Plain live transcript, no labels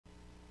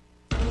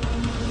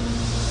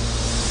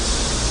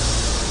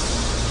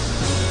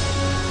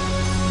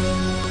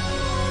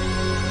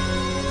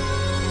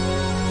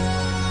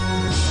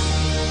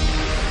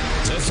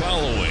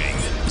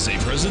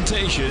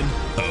presentation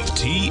of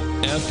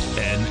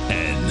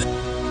TFNN.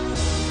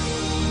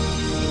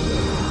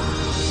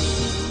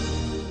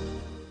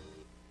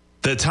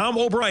 The Tom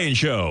O'Brien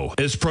Show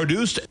is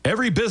produced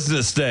every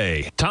business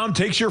day. Tom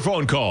takes your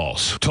phone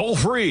calls toll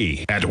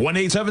free at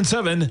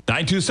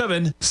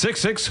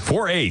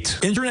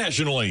 1-877-927-6648.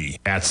 Internationally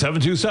at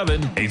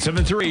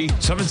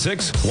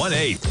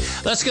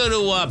 727-873-7618. Let's go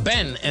to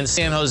Ben in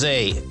San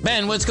Jose.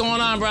 Ben, what's going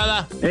on,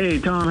 brother? Hey,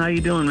 Tom, how you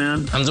doing,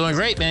 man? I'm doing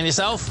great, man.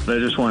 Yourself? I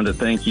just wanted to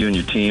thank you and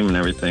your team and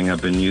everything.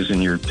 I've been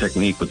using your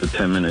technique with the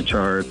 10-minute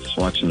charts,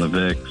 watching the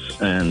VIX,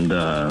 and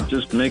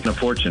just making a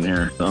fortune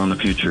here on the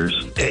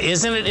futures.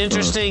 Isn't it interesting?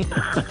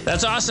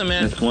 That's awesome,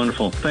 man. It's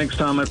wonderful. Thanks,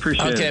 Tom. I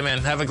appreciate it. Okay, man.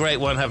 Have a great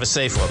one. Have a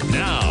safe one.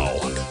 Now,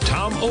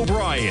 Tom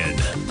O'Brien.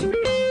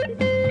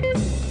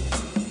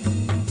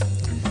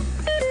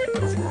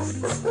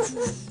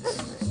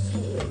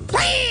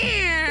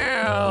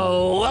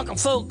 Welcome,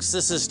 folks.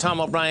 This is Tom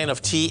O'Brien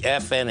of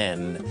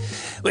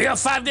TFNN. We go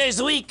 5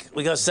 days a week.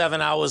 We go 7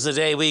 hours a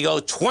day. We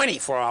go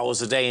 24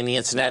 hours a day in the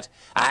internet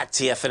at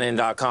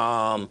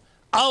TFNN.com.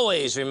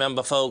 Always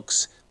remember,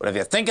 folks, whatever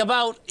you think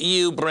about,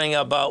 you bring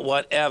about.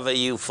 Whatever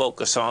you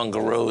focus on,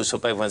 gurus.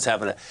 Hope everyone's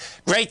having a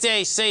great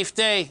day, safe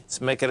day.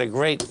 Let's make it a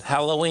great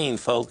Halloween,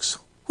 folks.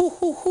 Hoo,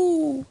 hoo,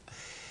 hoo.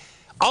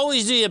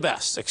 Always do your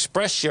best.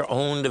 Express your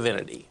own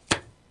divinity.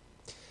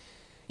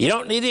 You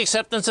don't need the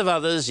acceptance of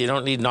others. You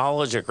don't need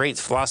knowledge or great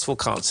philosophical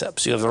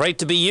concepts. You have the right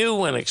to be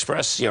you and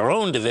express your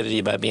own divinity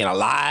by being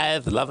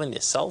alive, loving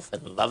yourself,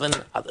 and loving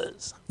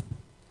others.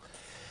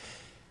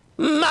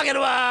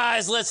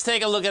 Market-wise, let's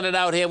take a look at it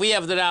out here. We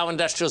have the Dow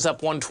Industrials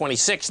up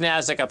 126,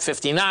 NASDAQ up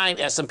 59,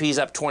 S&P's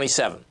up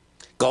 27.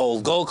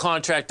 Gold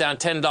contract down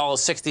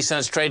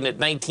 $10.60, trading at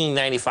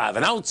 $19.95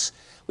 an ounce.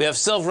 We have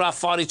silver off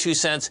 42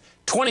 cents,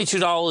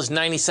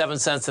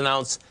 $22.97 an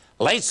ounce.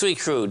 Light sweet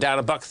crude down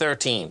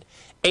 $1.13,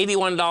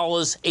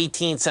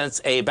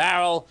 $81.18 a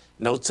barrel.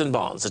 Notes and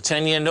bonds. A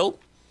 10-year note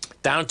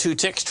down 2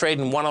 ticks,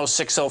 trading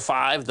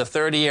 106.05. The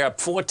 30-year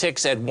up 4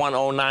 ticks at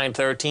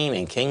 109.13.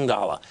 And King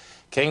Dollar.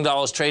 King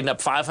Dollar's trading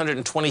up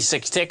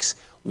 526 ticks,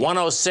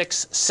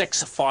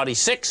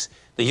 106.646.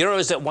 The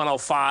euro's at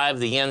 105.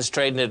 The yen's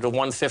trading at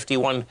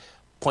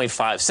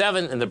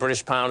 151.57, and the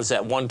British pound is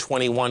at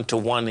 121 to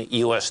 1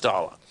 US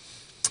dollar.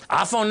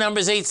 Our phone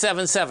number is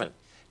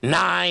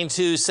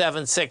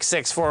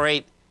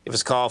 877-927-6648. Give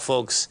us a call,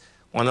 folks.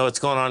 Want to know what's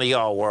going on in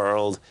your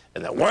world.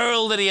 In the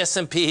world of the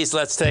S&Ps,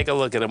 let's take a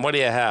look at them. What do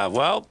you have?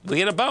 Well, we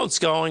get a bounce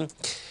going,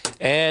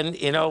 and,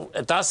 you know,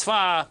 thus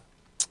far,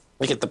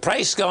 we get the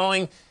price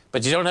going,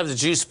 but you don't have the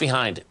juice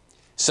behind it.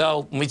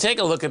 So when we take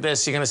a look at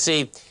this, you're going to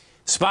see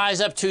SPY's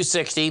up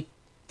 260,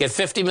 get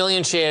 50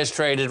 million shares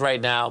traded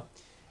right now.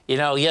 You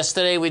know,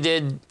 yesterday we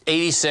did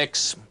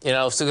 86, you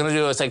know, so we're going to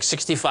do it's like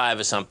 65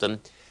 or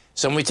something.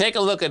 So when we take a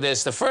look at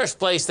this, the first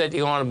place that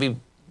you want to be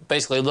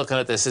basically looking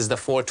at this is the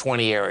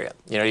 420 area.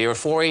 You know, you're at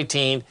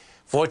 418,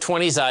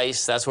 420's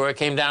ice. That's where it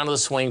came down to the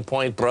swing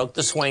point, broke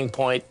the swing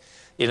point,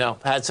 you know,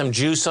 had some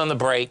juice on the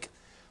break.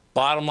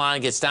 Bottom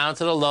line gets down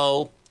to the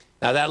low.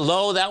 Now that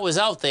low that was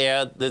out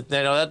there, you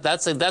know,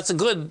 that's a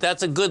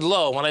good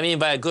low. What I mean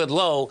by a good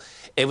low,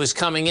 it was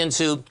coming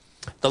into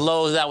the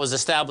low that was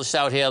established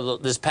out here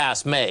this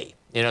past May.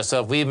 You know,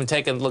 so if we even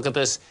take a look at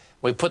this,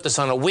 we put this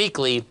on a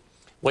weekly,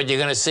 what you're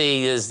going to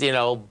see is, you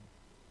know,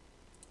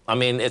 I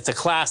mean, it's a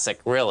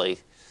classic, really.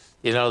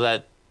 You know,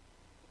 that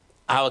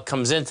how it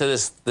comes into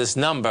this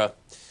number.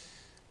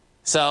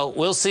 So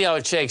we'll see how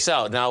it shakes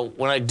out. Now,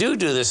 when I do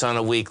this on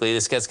a weekly,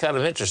 this gets kind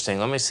of interesting.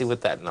 Let me see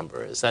what that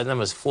number is. That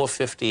number is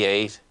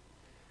 458,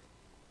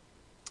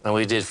 and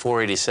we did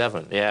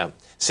 487. Yeah.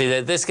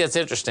 See, this gets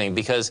interesting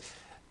because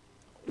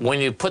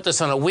when you put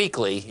this on a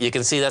weekly, you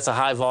can see that's a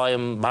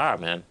high-volume bar,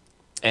 man.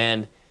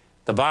 And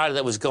the bar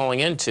that was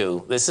going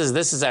into, this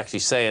is actually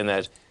saying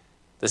that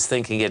this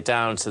thing can get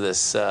down to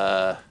this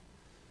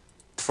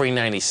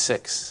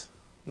 396.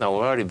 No,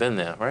 we've already been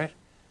there, right?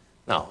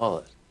 No,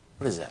 hold it.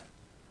 What is that?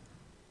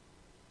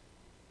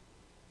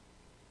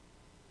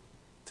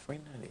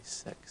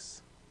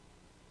 396.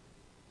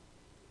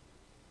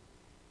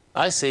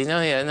 I see.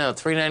 No, yeah, no.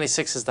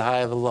 396 is the high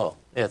of the low.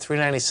 Yeah,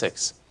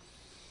 396.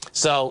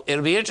 So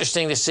it'll be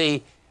interesting to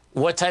see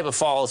what type of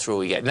follow-through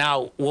we get.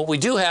 Now, what we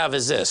do have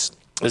is this,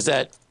 is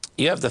that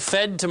you have the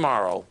Fed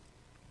tomorrow.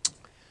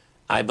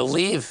 I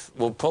believe,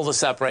 we'll pull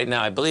this up right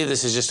now. I believe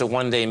this is just a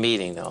one-day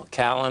meeting, though.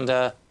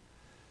 Calendar,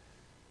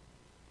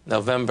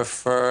 November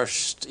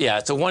 1st. Yeah,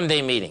 it's a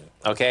one-day meeting,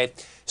 okay?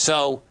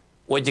 So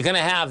what you're going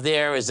to have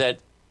there is that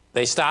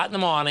they start in the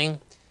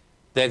morning.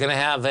 They're going to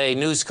have a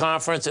news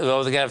conference. They're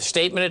going to have a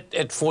statement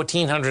at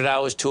 1400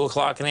 hours, 2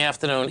 o'clock in the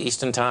afternoon,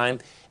 Eastern Time.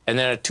 And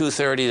then at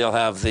 2:30, they'll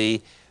have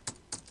the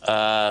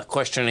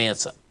question and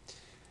answer.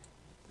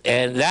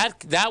 And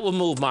that will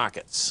move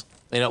markets.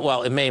 You know,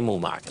 well, it may move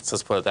markets.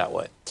 Let's put it that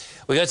way.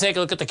 We're going to take a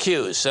look at the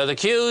Qs. So the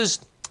Qs,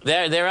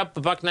 they're up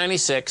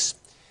 $1.96.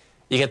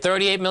 You get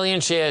 38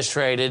 million shares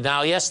traded.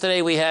 Now,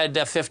 yesterday we had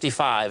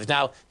 55.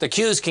 Now, the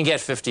Qs can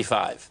get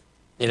 55.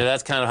 You know,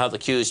 that's kind of how the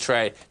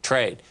Qs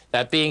trade.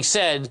 That being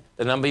said,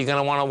 the number you're going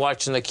to want to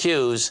watch in the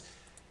Qs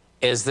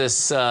is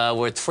this,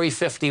 we're at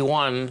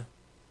 351.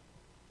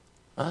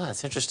 Oh,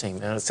 that's interesting,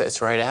 man.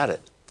 It's right at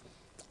it.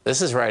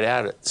 This is right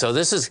at it. So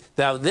this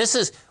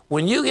is,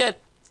 when you get,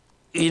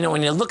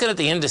 when you're looking at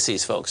the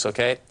indices, folks,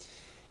 okay,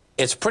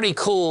 it's pretty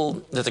cool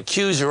that the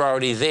Qs are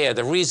already there.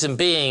 The reason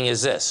being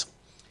is this.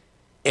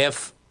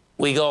 If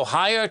we go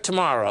higher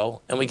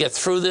tomorrow and we get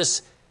through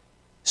this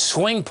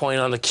swing point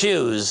on the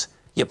Qs,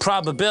 your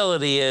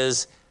probability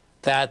is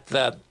that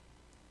the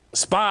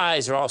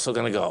SPYs are also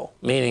going to go,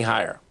 meaning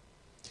higher.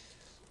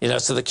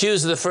 So the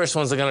Qs are the first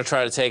ones that are going to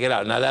try to take it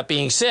out. Now, that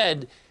being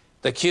said,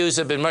 the Qs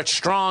have been much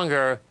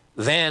stronger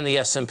than the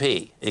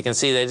S&P. You can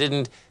see they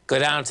didn't go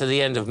down to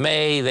the end of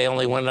May. They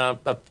only went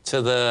up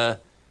to the,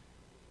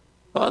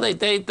 well,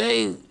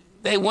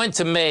 they went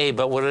to May,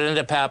 but what ended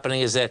up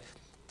happening is that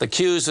the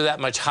Qs are that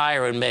much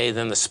higher in May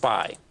than the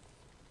SPY.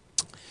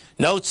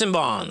 Notes and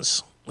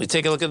bonds. We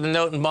take a look at the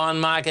note and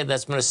bond market.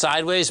 That's been a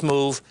sideways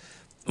move.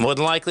 More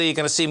than likely, you're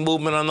going to see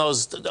movement on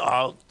those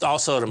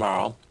also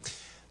tomorrow.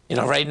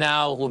 Right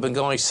now, we've been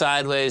going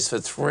sideways for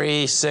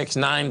 3, 6,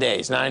 9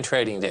 days, 9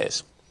 trading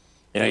days.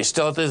 You're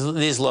still at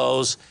these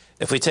lows.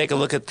 If we take a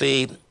look at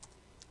the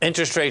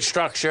interest rate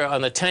structure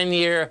on the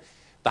 10-year,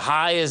 the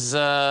high is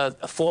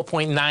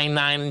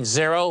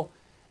 4.990,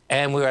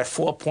 and we're at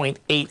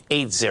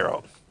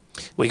 4.880.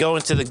 We go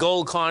into the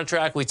gold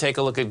contract. We take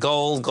a look at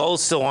gold. Gold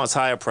still wants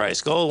higher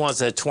price. Gold wants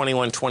that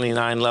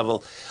 21.29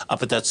 level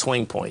up at that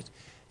swing point.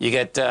 You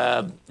get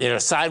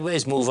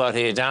sideways move out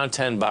here, down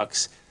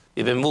 $10.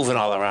 You've been moving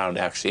all around,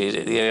 actually.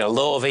 You get a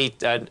low of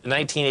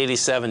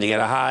 1987. You get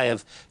a high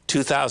of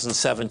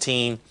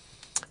 2017.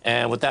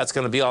 And what that's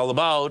going to be all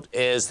about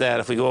is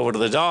that if we go over to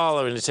the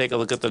dollar and you take a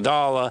look at the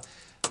dollar,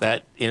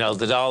 that,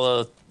 the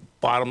dollar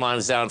bottom line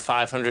is down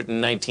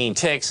 519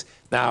 ticks.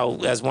 Now,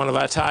 as one of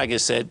our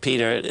targets said,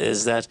 Peter,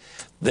 is that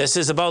this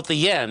is about the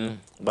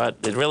yen, but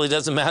it really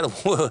doesn't matter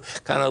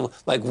kind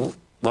of like,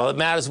 well, it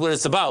matters what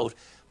it's about.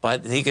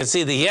 But you can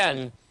see the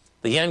yen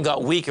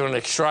got weaker in an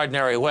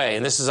extraordinary way.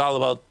 And this is all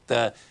about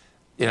the,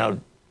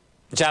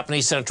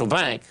 Japanese central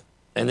bank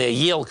and their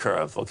yield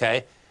curve,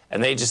 okay?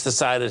 And they just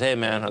decided, hey,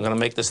 man, I'm going to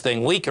make this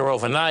thing weaker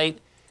overnight.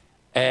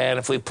 And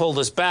if we pull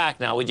this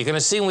back, now what you're going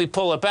to see when we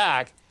pull it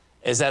back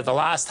is that the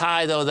last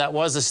high, though, that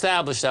was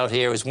established out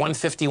here is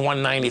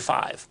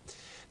 151.95.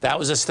 That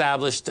was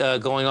established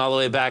going all the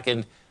way back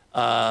in,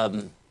 what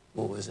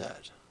was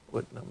that?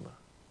 What number?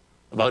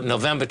 About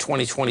November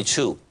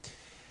 2022.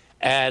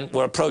 And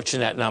we're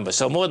approaching that number.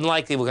 So more than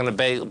likely, we're going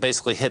to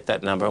basically hit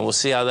that number. And we'll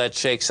see how that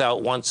shakes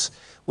out once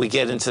we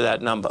get into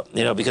that number.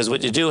 Because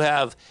what you do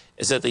have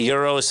is that the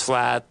euro is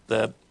flat,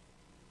 the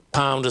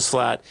pound is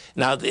flat.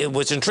 Now,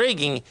 what's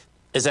intriguing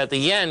is that the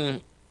yen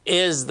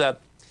is the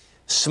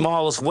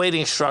smallest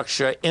weighting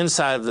structure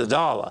inside of the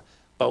dollar.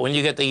 But when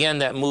you get the yen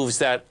that moves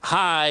that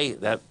high,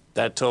 that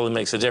totally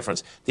makes a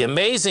difference. The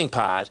amazing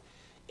part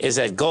is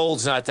that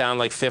gold's not down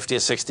like $50 or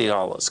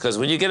 $60. Because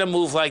when you get a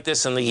move like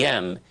this in the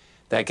yen,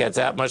 that gets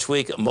that much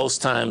weak,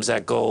 most times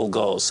that gold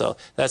goes. So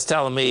that's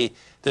telling me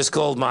this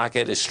gold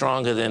market is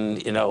stronger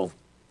than,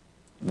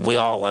 we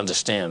all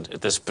understand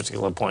at this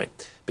particular point.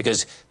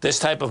 Because this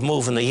type of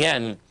move in the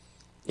yen,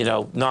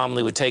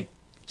 normally would take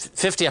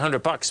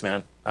 $50, $100,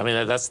 man. I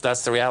mean, that's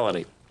the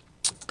reality.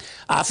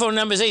 Our phone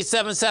number is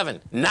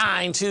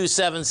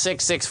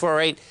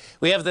 877-927-6648.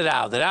 We have the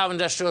Dow. The Dow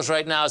Industrials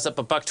right now is up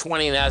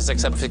 $1.20.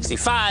 Nasdaq's up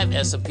 65.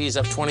 S&P's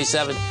up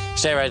 27.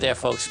 Stay right there,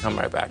 folks. Come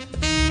right back.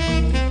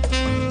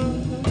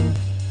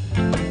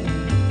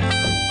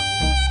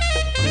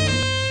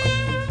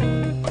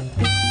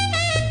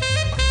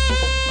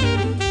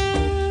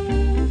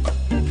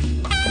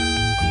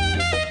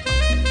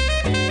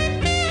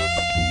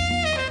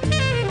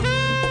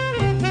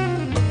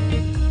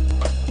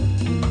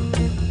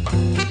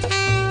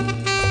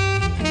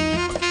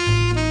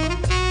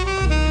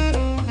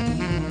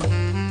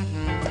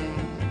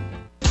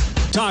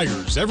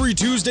 Tigers. Every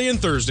Tuesday and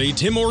Thursday,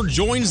 Tim Ord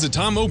joins the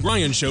Tom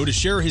O'Brien Show to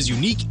share his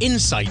unique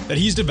insight that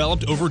he's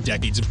developed over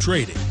decades of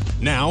trading.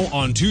 Now,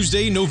 on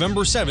Tuesday,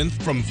 November 7th,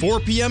 from 4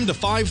 p.m. to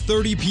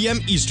 5:30 p.m.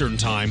 Eastern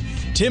Time,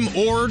 Tim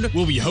Ord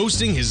will be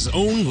hosting his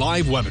own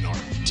live webinar.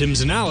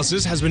 Tim's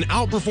analysis has been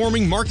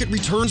outperforming market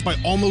returns by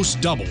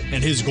almost double,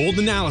 and his gold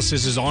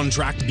analysis is on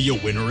track to be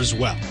a winner as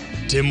well.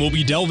 Tim will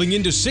be delving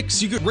into 6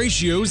 secret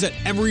ratios that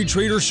every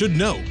trader should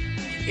know.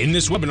 In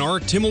this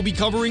webinar, Tim will be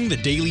covering the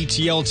daily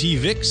TLT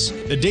VIX,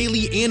 the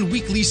daily and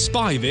weekly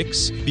SPY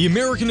VIX, the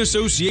American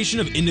Association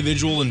of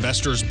Individual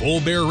Investors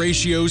Bull-Bear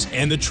ratios,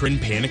 and the trend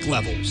panic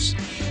levels.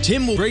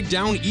 Tim will break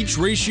down each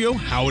ratio,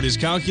 how it is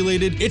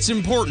calculated, its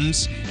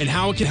importance, and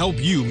how it can help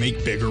you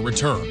make bigger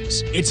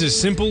returns. It's as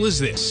simple as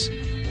this.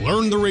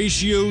 Learn the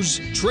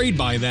ratios, trade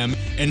by them,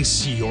 and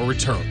see your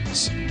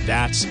returns.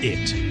 That's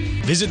it.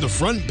 Visit the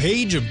front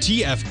page of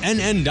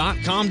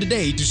TFNN.com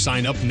today to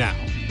sign up now.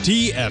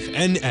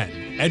 TFNN.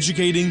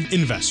 Educating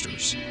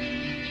investors.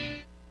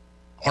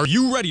 Are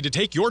you ready to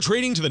take your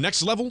trading to the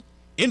next level?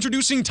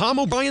 Introducing Tom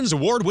O'Brien's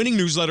award-winning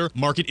newsletter,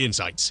 Market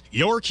Insights,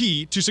 your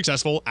key to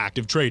successful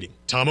active trading.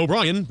 Tom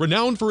O'Brien,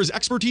 renowned for his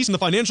expertise in the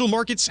financial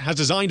markets, has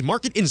designed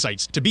Market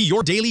Insights to be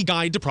your daily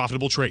guide to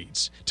profitable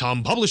trades.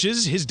 Tom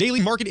publishes his daily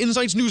Market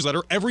Insights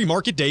newsletter every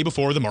market day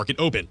before the market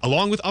open,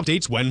 along with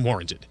updates when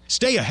warranted.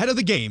 Stay ahead of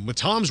the game with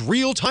Tom's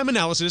real-time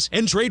analysis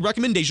and trade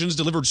recommendations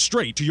delivered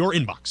straight to your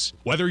inbox.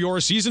 Whether you're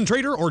a seasoned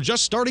trader or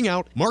just starting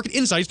out, Market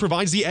Insights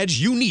provides the edge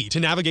you need to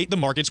navigate the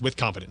markets with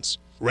confidence.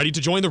 Ready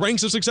to join the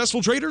ranks of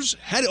successful traders?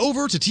 Head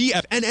over to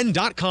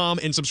TFNN.com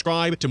and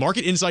subscribe to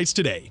Market Insights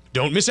today.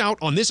 Don't miss out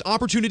on this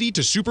opportunity to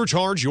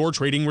supercharge your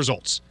trading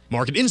results.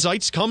 Market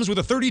Insights comes with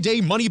a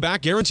 30-day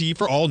money-back guarantee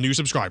for all new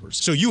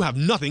subscribers, so you have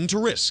nothing to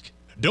risk.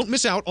 Don't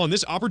miss out on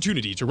this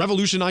opportunity to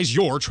revolutionize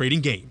your trading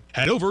game.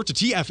 Head over to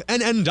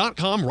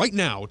TFNN.com right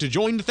now to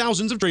join the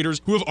thousands of traders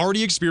who have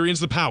already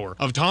experienced the power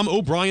of Tom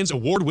O'Brien's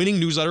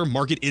award-winning newsletter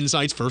Market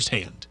Insights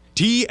firsthand.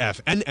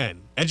 TFNN,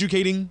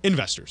 educating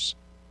investors.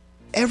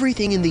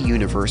 Everything in the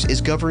universe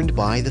is governed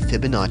by the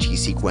Fibonacci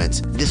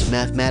sequence. This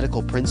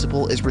mathematical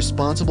principle is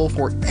responsible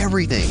for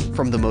everything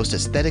from the most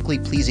aesthetically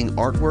pleasing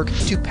artwork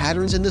to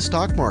patterns in the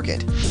stock market.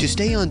 To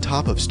stay on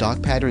top of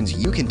stock patterns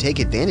you can take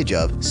advantage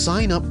of,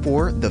 sign up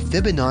for the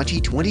Fibonacci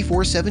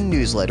 24/7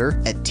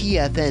 newsletter at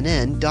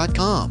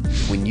TFNN.com.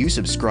 When you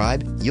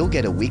subscribe, you'll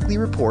get a weekly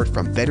report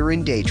from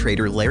veteran day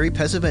trader Larry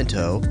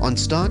Pesavento on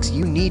stocks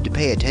you need to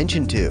pay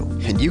attention to.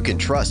 And you can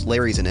trust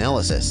Larry's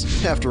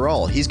analysis. After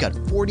all, he's got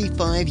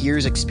 45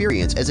 years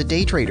experience as a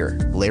day trader.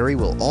 Larry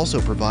will also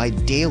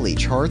provide daily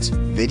charts,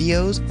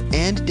 videos,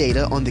 and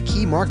data on the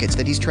key markets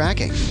that he's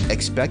tracking.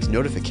 Expect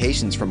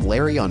notifications from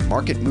Larry on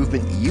market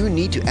movement you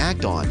need to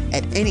act on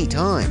at any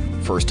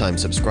time. First-time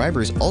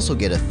subscribers also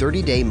get a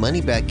 30-day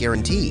money-back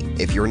guarantee.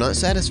 If you're not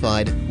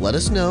satisfied, let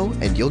us know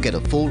and you'll get a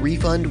full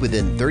refund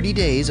within 30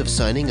 days of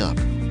signing up.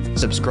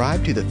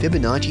 Subscribe to the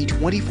Fibonacci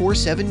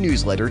 24/7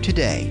 newsletter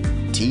today.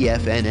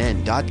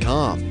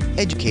 TFNN.com,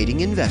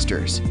 educating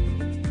investors.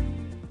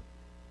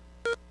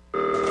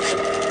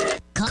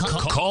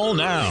 Call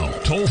now,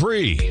 toll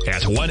free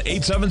at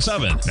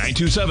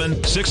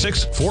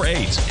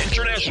 1-877-927-6648.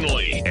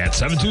 Internationally at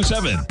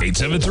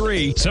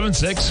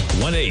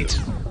 727-873-7618.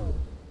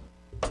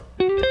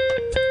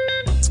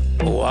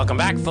 Welcome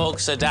back,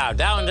 folks.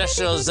 Dow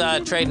Industrials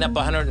trading up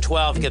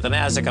 112. Get the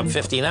Nasdaq up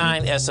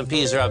 59.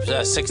 S&Ps are up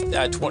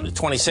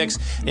 26.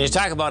 And you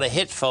talk about a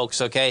hit, folks,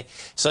 okay?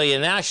 So your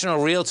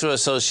National Realtor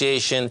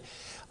Association,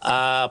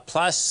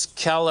 plus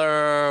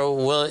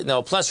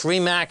plus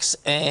Remax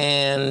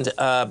and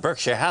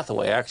Berkshire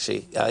Hathaway,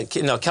 actually.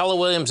 Keller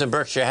Williams and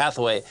Berkshire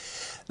Hathaway.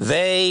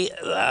 They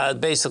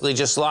basically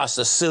just lost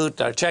a suit.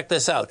 Now, check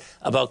this out,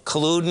 about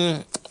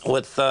colluding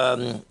with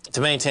to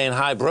maintain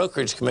high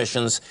brokerage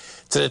commissions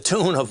to the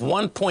tune of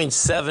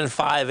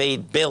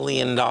 $1.758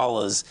 billion.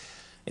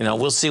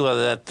 We'll see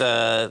whether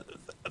that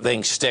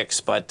thing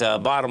sticks. But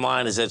bottom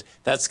line is that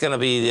that's going to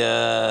be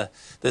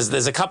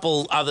there's a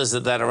couple others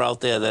that are out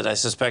there that I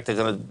suspect are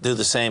going to do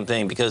the same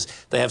thing because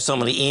they have so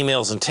many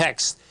emails and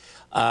texts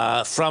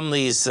from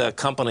these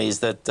companies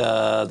that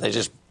they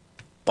just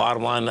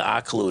bottom line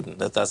are colluding.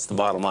 That's the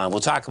bottom line.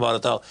 We'll talk about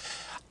it though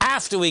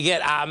after we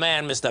get our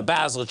man Mr.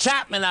 Basil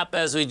Chapman up,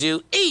 as we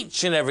do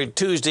each and every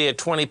Tuesday at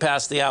 20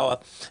 past the hour.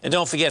 And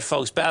don't forget,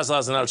 folks, Basil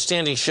has an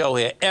outstanding show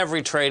here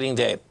every trading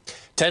day,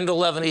 10 to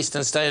 11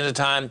 Eastern Standard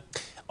Time.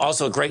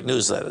 Also a great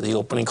newsletter, The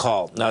Opening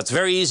Call. Now, it's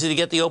very easy to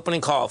get The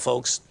Opening Call,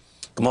 folks.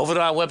 Come over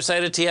to our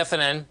website at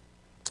TFNN.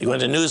 You go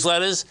into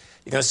newsletters.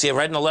 You're going to see it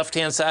right on the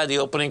left-hand side, The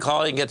Opening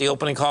Call. You can get The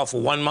Opening Call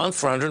for 1 month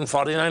for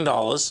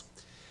 $149.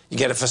 You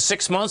get it for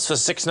 6 months for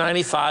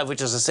 $695,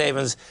 which is a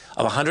savings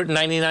of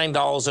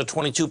 $199 or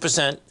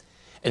 22%.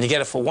 And you get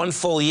it for 1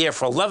 full year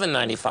for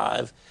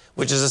 $1195,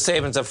 which is a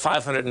savings of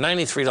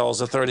 $593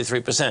 or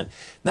 33%.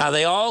 Now,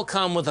 they all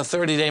come with a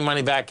 30-day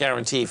money-back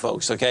guarantee,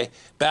 folks, okay?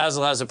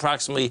 Basil has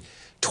approximately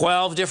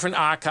 12 different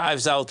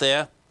archives out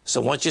there.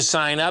 So once you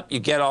sign up, you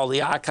get all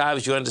the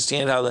archives. You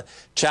understand how the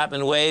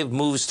Chapman wave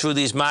moves through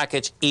these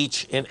markets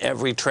each and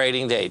every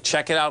trading day.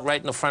 Check it out right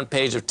in the front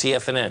page of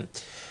TFNN.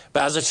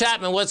 Basil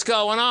Chapman, what's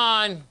going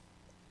on?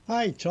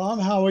 Hi, Tom.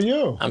 How are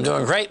you? I'm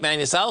doing great, man.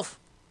 Yourself?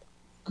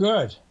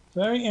 Good.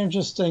 Very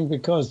interesting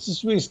because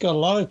this week's got a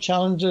lot of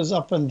challenges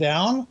up and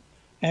down,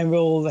 and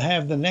we'll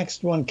have the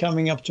next one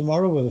coming up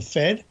tomorrow with the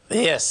Fed.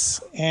 Yes.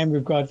 And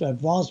we've got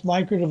advanced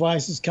micro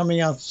devices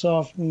coming out this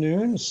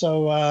afternoon.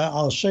 So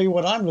I'll show you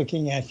what I'm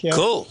looking at here.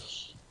 Cool.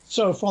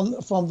 So from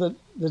the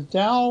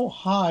Dow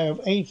high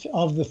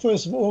of the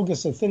 1st of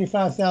August at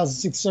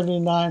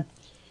 35,679,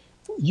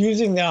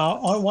 using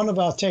one of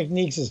our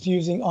techniques is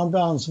using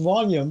on-balance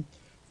volume.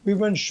 We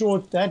went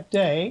short that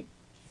day.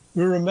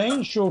 We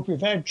remain short. We've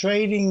had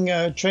trading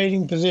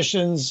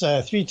positions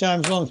 3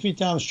 times long, 3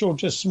 times short,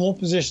 just small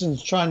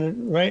positions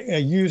trying to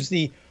use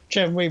the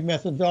Chapman wave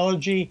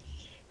methodology.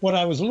 What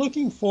I was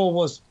looking for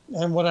was,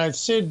 and what I've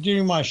said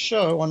during my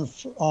show on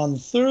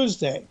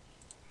Thursday,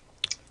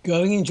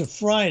 going into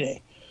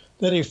Friday,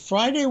 that if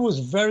Friday was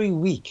very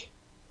weak,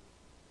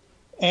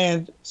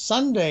 and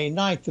Sunday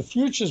night, the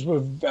futures were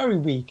very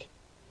weak.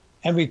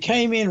 And we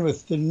came in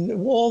with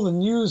all the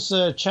news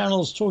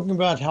channels talking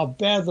about how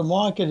bad the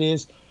market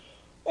is.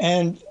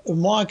 and the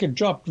market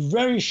dropped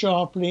very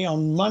sharply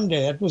on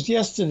Monday. That was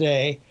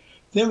yesterday.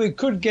 Then we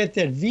could get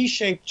that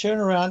V-shaped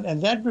turnaround,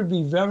 and that would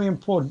be very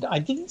important. I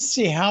didn't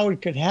see how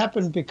it could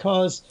happen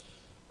because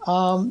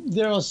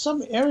there are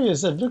some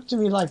areas that look to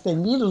me like they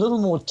need a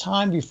little more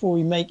time before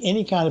we make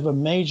any kind of a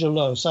major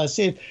low. So I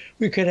said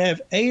we could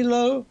have a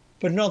low,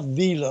 but not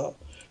the low.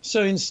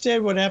 So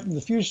instead, what happened,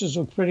 the futures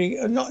were pretty,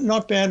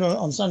 not bad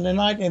on Sunday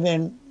night, and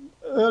then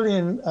early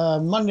in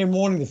Monday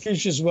morning, the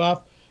futures were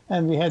up,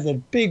 and we had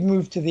that big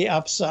move to the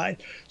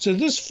upside. So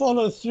this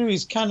follow-through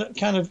is kind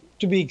of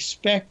to be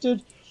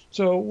expected.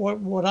 So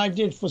what I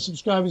did for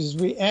subscribers is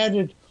we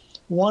added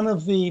one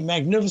of the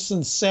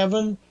Magnificent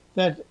Seven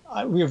that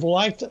we've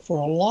liked for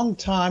a long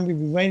time. We've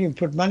been waiting to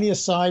put money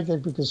aside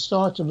that we could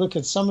start to look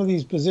at some of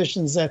these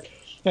positions that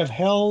have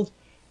held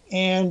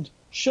and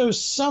show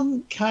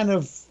some kind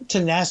of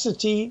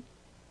tenacity,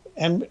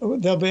 and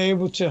they'll be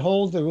able to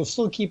hold. They will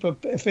still keep a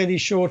fairly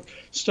short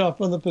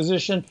stop on the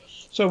position.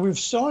 So we've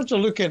started to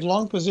look at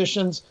long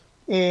positions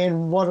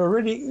in what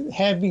already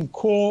have been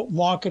core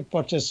market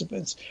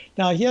participants.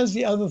 Now, here's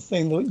the other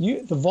thing.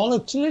 The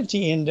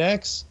volatility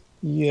index,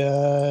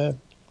 there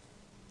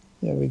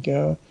we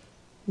go.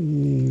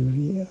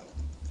 Yeah.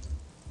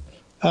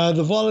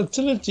 The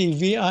volatility,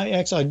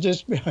 VIX,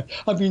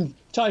 I've been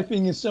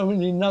typing in so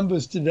many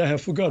numbers today, I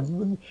forgot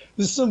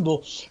the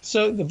symbol.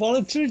 So the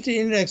volatility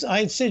index, I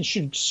had said,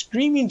 should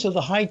scream into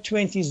the high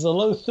 20s, the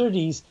low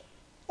 30s,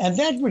 and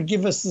that would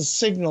give us the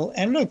signal.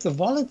 And look, the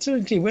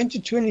volatility went to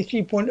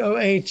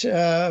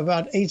 23.08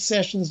 about 8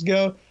 sessions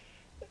ago,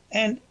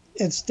 and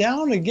it's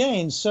down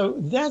again. So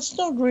that's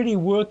not really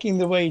working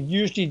the way it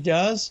usually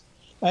does.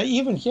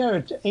 Even here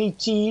at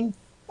 18,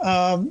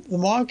 the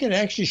market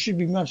actually should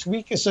be much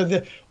weaker.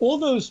 So all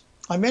those,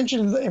 I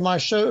mentioned in my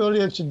show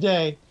earlier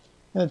today,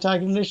 the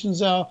Tiger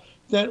Conditions are,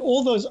 that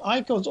all those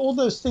icons, all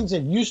those things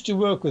that used to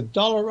work with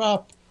dollar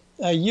up,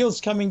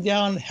 yields coming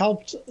down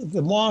helped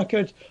the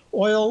market.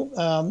 Oil,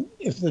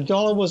 if the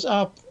dollar was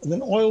up,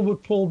 then oil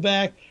would pull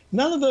back.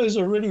 None of those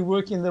are really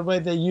working the way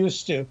they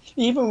used to.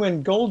 Even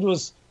when gold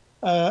was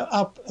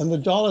up and the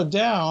dollar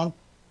down,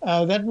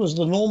 that was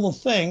the normal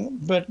thing.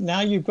 But now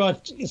you've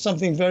got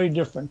something very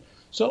different.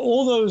 So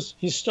all those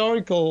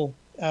historical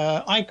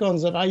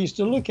icons that I used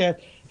to look at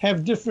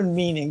have different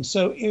meanings.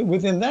 So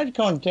within that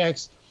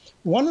context,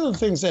 one of the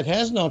things that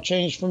has not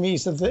changed for me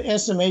is that the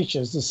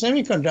SMHs, the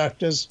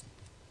semiconductors,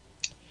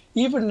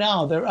 even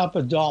now, they're up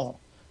 $1.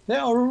 They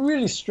are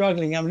really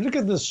struggling. I mean, look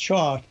at this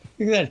chart.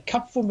 Look at that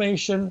cup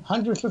formation,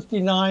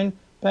 159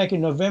 back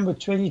in November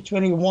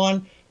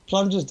 2021,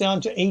 plunges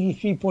down to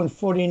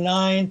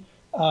 83.49.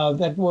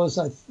 That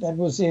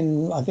was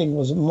in, I think it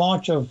was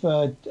March of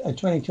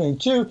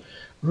 2022.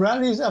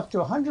 Rallies up to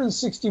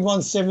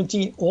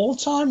 161.17,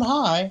 all-time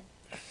high,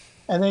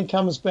 and then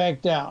comes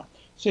back down.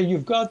 So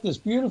you've got this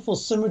beautiful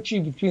symmetry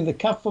between the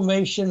cup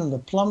formation and the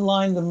plumb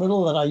line in the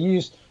middle that I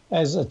use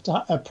as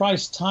a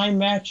price time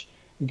match.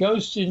 It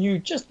goes to new,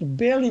 just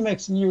barely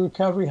makes a new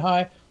recovery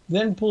high,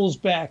 then pulls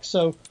back.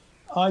 So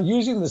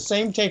using the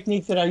same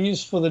technique that I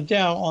used for the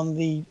Dow on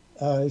the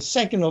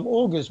 2nd of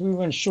August, we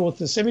went short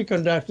the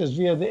semiconductors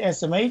via the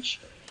SMH.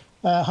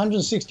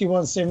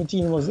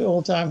 161.17 was the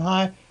all-time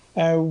high.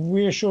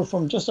 We're short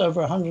from just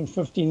over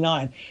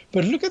 159.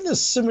 But look at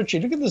this symmetry.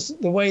 Look at this,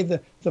 the way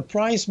the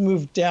price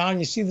moved down.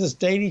 You see this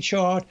daily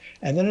chart,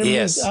 and then it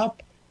moves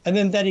up. And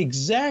then that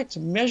exact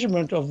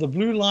measurement of the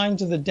blue line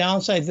to the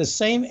downside, the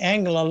same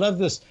angle. I love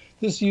this.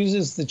 This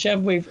uses the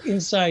Chapman wave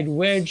inside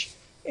wedge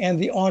and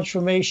the arch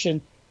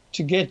formation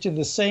to get to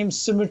the same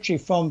symmetry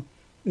from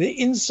the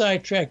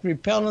inside track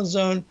repellent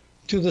zone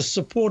to the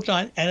support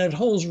line. And it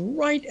holds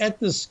right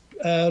at this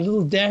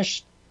little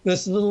dash,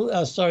 this little,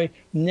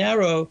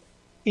 narrow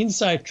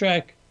inside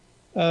track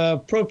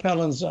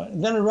propellant zone.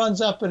 And then it runs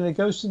up and it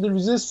goes to the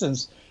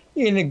resistance.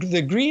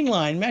 The green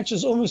line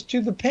matches almost to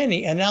the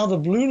penny, and now the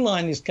blue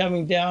line is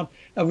coming down,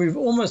 and we've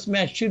almost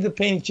matched to the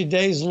penny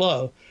today's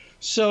low.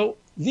 So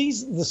the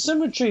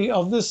symmetry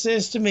of this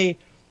says to me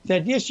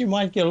that, yes, you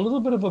might get a little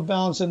bit of a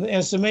bounce in the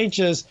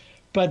SMHs,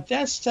 but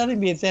that's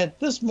telling me that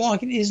this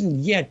market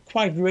isn't yet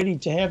quite ready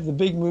to have the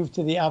big move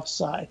to the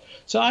upside.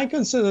 So I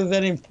consider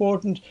that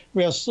important.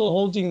 We are still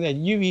holding that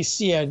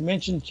UEC I had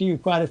mentioned to you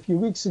quite a few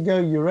weeks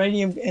ago,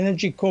 Uranium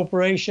Energy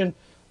Corporation.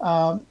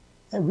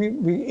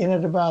 We in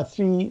at about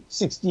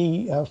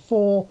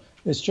 364.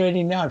 It's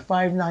trading now at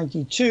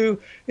 592.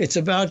 It's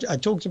about, I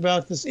talked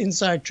about this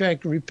inside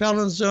track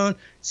repellent zone.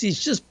 See,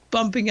 it's just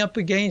bumping up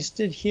against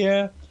it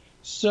here.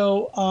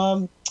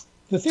 So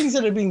the things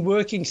that have been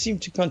working seem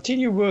to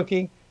continue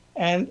working,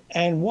 and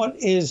what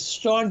is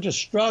starting to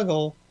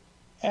struggle,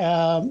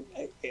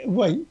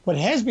 what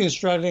has been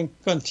struggling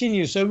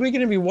continues. So we're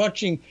going to be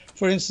watching,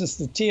 for instance,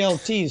 the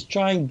TLTs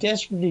trying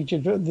desperately to,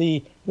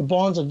 the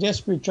bonds are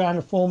desperately trying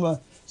to form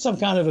some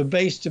kind of a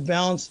base to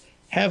bounce.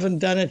 Haven't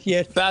done it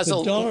yet.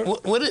 Basil,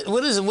 what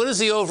is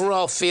the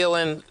overall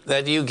feeling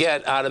that you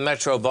get out of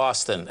Metro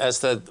Boston as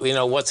to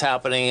what's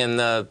happening in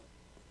the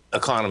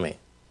economy?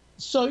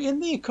 So in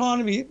the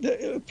economy,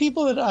 the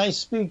people that I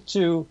speak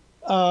to,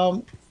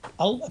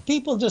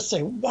 people just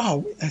say,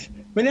 wow,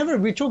 whenever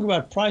we talk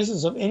about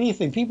prices of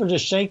anything, people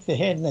just shake their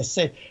head and they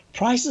say,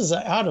 prices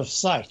are out of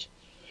sight.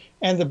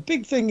 And the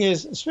big thing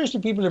is,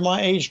 especially people in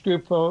my age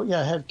group who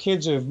have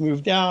kids who have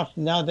moved out,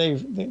 and now they're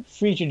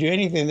free to do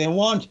anything they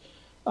want,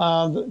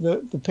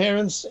 the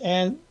parents,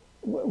 and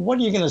what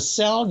are you going to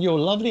sell your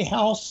lovely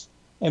house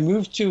and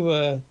move to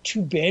a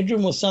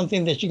 2-bedroom or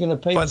something that you're going to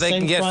pay the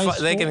same price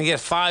for? They can get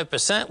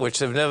 5%, which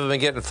they've never been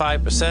getting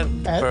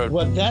 5%.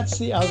 Well, that's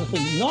the other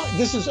thing.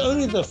 This is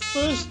only the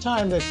first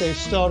time that they've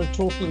started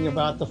talking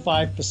about the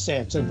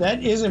 5%. So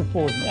that is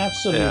important.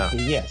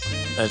 Absolutely, yes.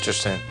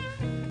 Interesting.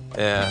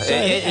 Yeah,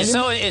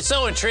 it's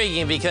so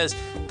intriguing because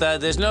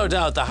there's no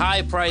doubt the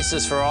high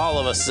prices for all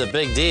of us is a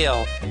big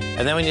deal,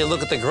 and then when you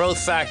look at the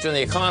growth factor in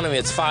the economy,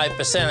 it's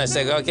 5%. I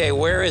say, okay,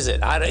 where is it?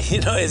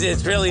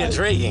 It's really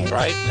intriguing,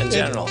 right? In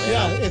general.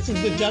 It's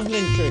the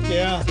juggling trick.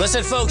 Yeah.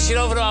 Listen, folks, get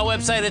over to our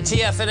website at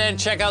TFNN.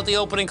 Check out the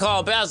opening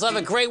call. Basil, have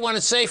a great one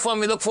and safe one.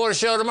 We look forward to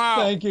the show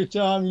tomorrow. Thank you,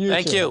 Tom.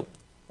 Thank you.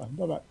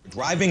 Bye-bye.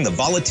 Driving the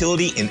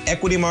volatility in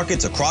equity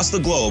markets across the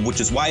globe, which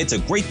is why it's a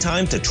great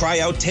time to try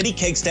out Teddy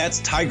Kakestat's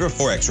Tiger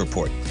Forex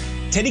Report.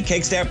 Teddy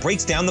Kakestat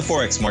breaks down the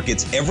Forex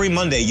markets every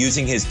Monday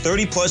using his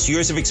 30-plus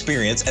years of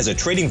experience as a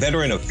trading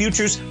veteran of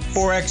futures,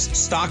 Forex,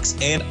 stocks,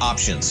 and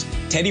options.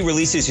 Teddy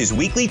releases his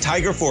weekly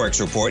Tiger Forex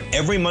Report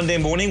every Monday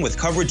morning with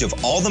coverage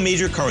of all the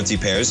major currency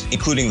pairs,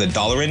 including the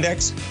dollar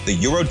index, the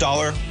euro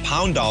dollar,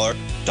 pound dollar,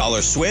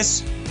 dollar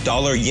Swiss,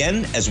 dollar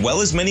yen, as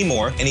well as many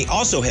more, and he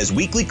also has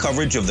weekly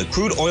coverage of the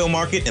crude oil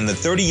market and the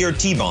 30-year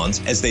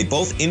T-bonds, as they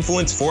both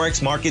influence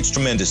Forex markets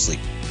tremendously.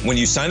 When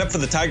you sign up for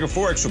the Tiger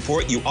Forex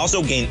Report, you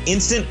also gain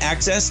instant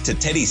access to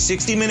Teddy's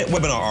 60-minute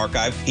webinar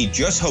archive he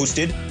just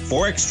hosted,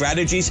 Forex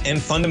Strategies and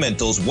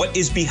Fundamentals, What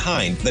is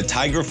Behind the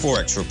Tiger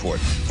Forex Report.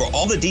 For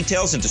all the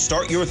details and to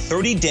start your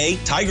 30-day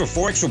Tiger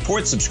Forex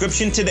Report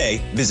subscription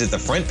today, visit the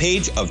front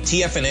page of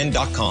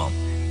TFNN.com.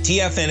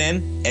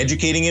 TFNN,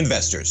 educating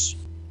investors.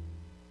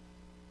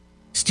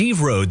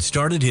 Steve Rhodes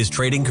started his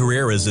trading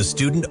career as a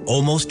student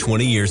almost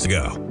 20 years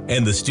ago,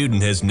 and the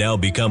student has now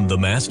become the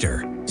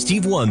master.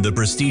 Steve won the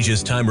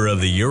prestigious Timer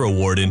of the Year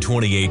award in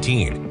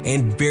 2018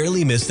 and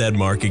barely missed that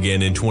mark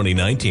again in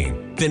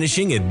 2019,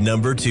 finishing at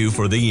number 2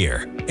 for the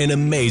year. An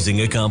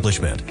amazing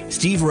accomplishment.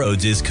 Steve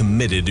Rhodes is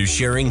committed to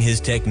sharing his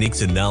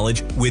techniques and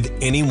knowledge with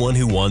anyone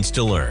who wants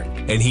to learn,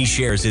 and he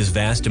shares his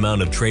vast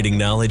amount of trading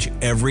knowledge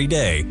every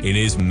day in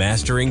his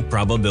Mastering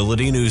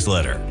Probability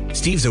newsletter.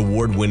 Steve's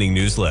award-winning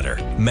newsletter,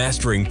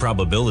 Mastering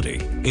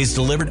Probability, is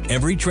delivered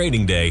every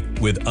trading day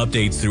with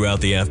updates throughout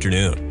the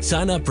afternoon.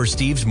 Sign up for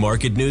Steve's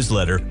market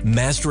newsletter,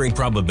 Mastering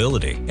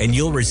Probability, and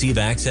you'll receive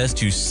access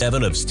to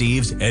 7 of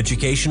Steve's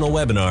educational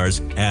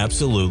webinars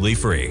absolutely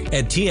free.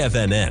 At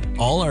TFNN,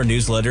 all our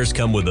newsletters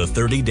come with a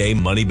 30-day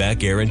money-back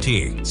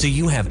guarantee, so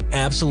you have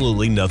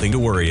absolutely nothing to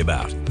worry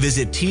about.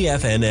 Visit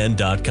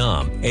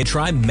TFNN.com and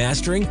try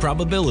Mastering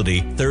Probability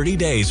 30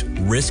 days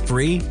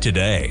risk-free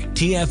today.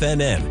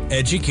 TFNN,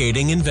 educating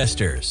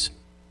investors.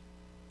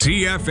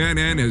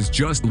 TFNN has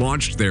just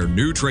launched their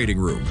new trading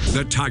room,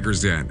 the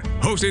Tiger's Den.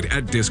 Hosted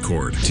at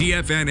Discord,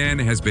 TFNN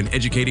has been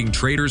educating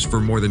traders for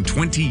more than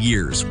 20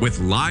 years with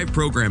live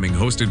programming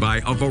hosted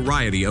by a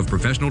variety of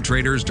professional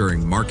traders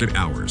during market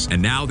hours.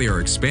 And now they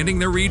are expanding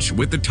their reach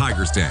with the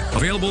Tiger's Den,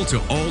 available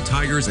to all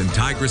tigers and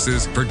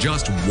tigresses for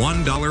just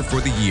 $1 for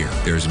the year.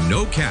 There's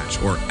no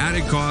catch or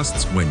added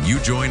costs when you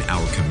join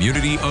our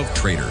community of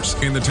traders.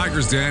 In the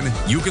Tiger's Den,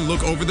 you can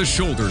look over the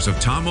shoulders of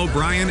Tom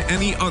O'Brien and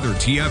the other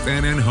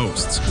TFNN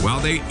hosts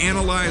while they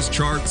analyze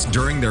charts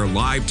during their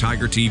live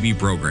Tiger TV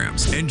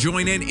programs, and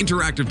join an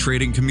interactive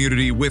trading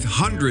community with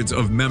hundreds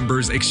of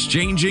members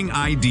exchanging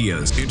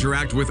ideas.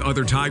 Interact with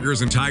other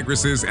tigers and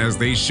tigresses as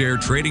they share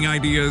trading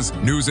ideas,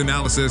 news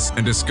analysis,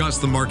 and discuss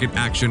the market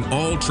action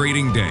all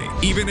trading day,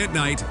 even at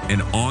night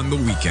and on the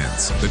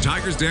weekends. The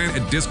Tiger's Den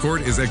at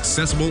Discord is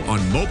accessible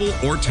on mobile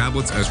or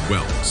tablets as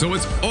well, so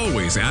it's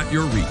always at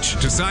your reach.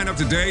 To sign up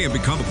today and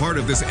become a part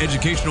of this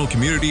educational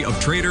community of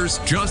traders,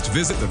 just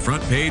visit the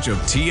front page of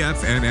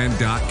TFNN.com.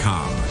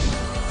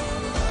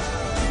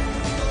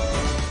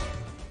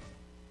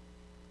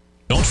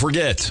 Don't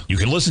forget, you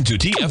can listen to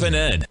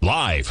TFNN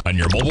live on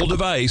your mobile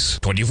device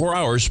 24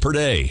 hours per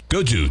day.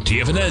 Go to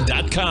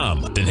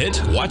TFNN.com, then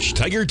hit Watch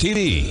Tiger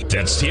TV.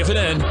 That's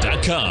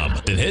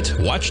TFNN.com, then hit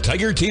Watch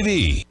Tiger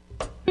TV.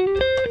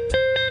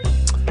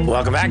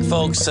 Welcome back,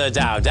 folks.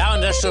 Dow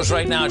Industrials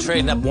right now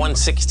trading up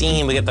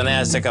 116. We get the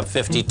Nasdaq up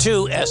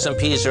 52.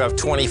 S&Ps are up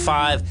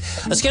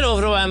 25. Let's get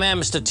over to our man,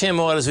 Mr. Tim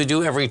Ord, as we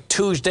do every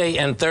Tuesday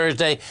and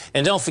Thursday.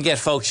 And don't forget,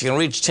 folks, you can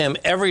reach Tim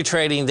every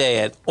trading day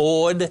at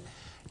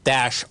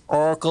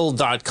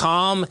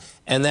ord-oracle.com.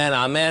 And then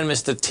our man,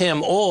 Mr.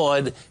 Tim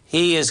Ord,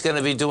 he is going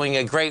to be doing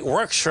a great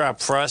workshop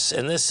for us,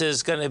 and this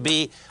is going to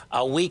be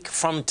a week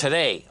from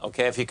today.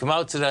 Okay, if you come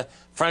out to the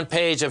front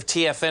page of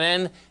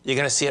TFNN, you're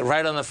going to see it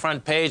right on the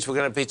front page. We're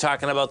going to be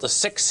talking about the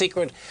 6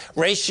 secret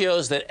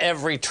ratios that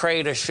every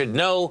trader should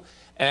know,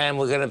 and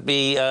we're going to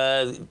be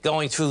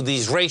going through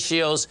these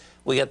ratios.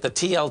 We get the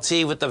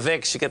TLT with the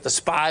VIX, you get the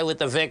SPY with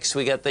the VIX,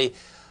 we get the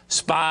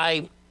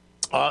SPY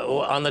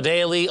on the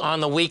daily, on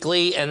the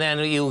weekly, and then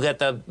you get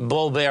the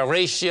bull-bear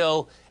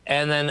ratio,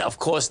 and then, of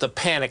course, the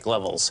panic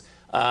levels.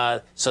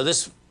 So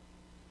this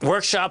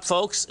workshop,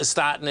 folks, is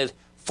starting at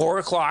 4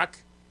 o'clock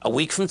a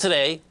week from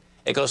today.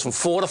 It goes from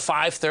 4 to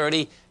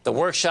 5:30. The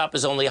workshop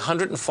is only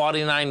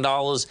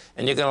 $149,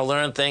 and you're going to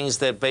learn things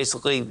that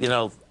basically, you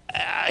know,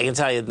 I can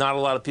tell you, not a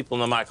lot of people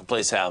in the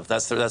marketplace have.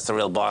 That's the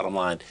real bottom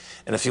line.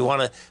 And if you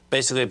want to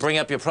basically bring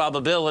up your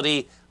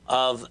probability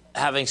of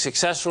having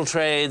successful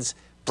trades,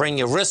 bring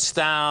your risks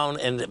down,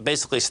 and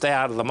basically stay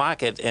out of the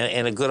market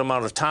in a good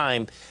amount of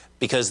time,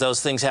 because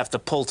those things have to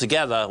pull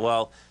together,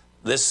 well,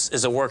 this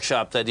is a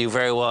workshop that you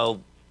very well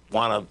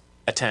want to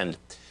attend.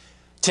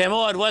 Tim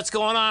Ord, what's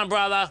going on,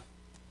 brother?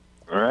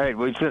 All right,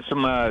 we sent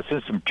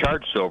some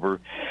charts over.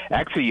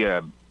 Actually,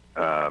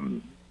 well,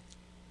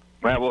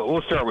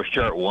 we'll start with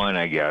chart 1,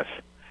 I guess,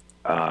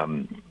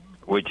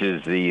 which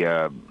is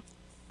the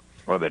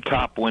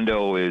top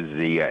window is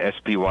the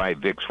SPY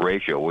VIX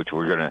ratio, which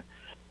we're going to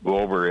go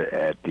over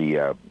at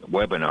the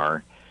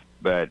webinar.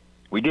 But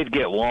we did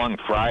get long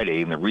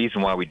Friday, and the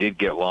reason why we did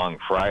get long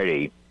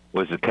Friday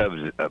was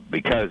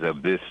because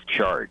of this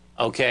chart.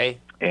 Okay.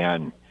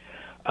 And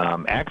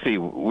actually,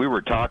 we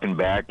were talking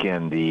back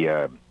in the,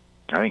 I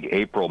think,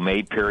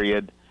 April-May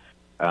period.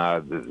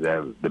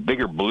 The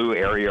bigger blue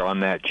area on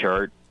that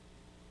chart,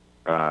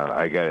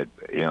 I got it,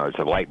 you know, it's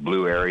a light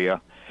blue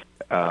area.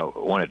 I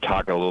want to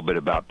talk a little bit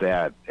about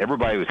that.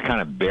 Everybody was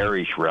kind of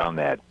bearish around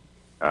that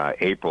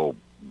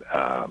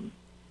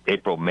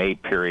April-May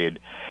period.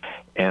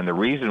 And the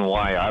reason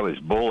why I was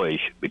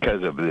bullish,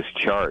 because of this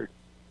chart.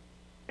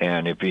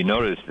 And if you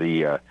notice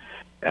the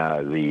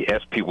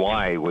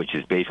SPY, which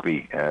is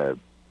basically,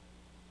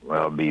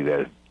 well, it'd be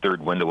the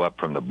third window up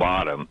from the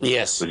bottom,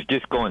 yes, was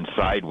just going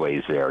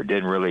sideways there. It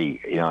didn't really,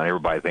 you know,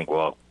 everybody think,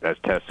 well, that's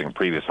testing a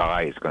previous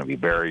high. It's going to be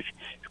bearish.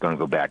 It's going to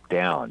go back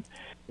down.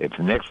 If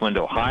the next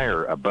window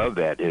higher above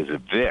that is a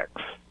VIX,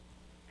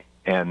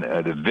 and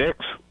the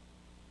VIX,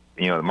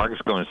 you know, the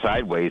market's going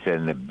sideways,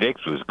 and the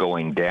VIX was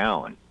going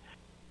down.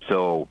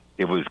 So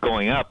if it was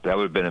going up, that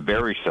would have been a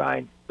bearish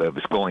sign. But if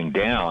it's going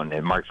down and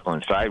the market's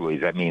going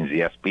sideways, that means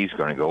the SP is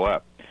going to go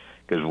up.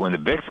 Because when the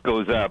VIX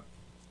goes up,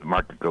 the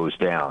market goes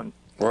down.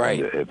 Right.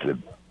 If the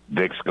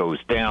VIX goes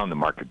down, the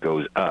market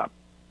goes up.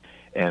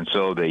 And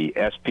so the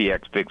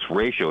SPX VIX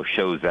ratio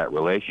shows that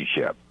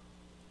relationship,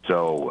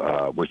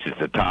 so which is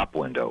the top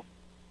window.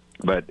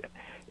 But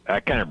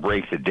that kind of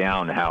breaks it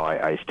down how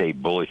I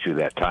stayed bullish through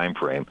that time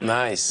frame.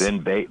 Nice.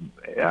 Then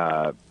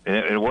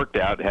it worked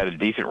out. It had a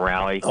decent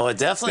rally. Oh, it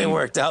definitely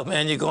worked out,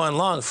 man. You're going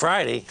long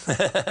Friday.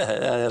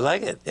 I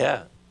like it.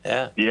 Yeah.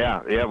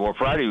 Yeah. Well,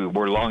 Friday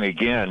we're long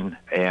again,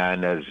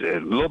 and as a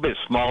little bit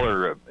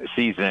smaller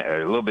season, a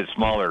little bit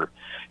smaller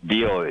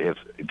deal. If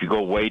you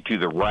go way to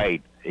the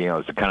right, you know,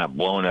 it's a kind of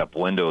blown up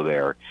window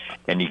there,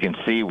 and you can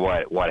see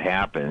what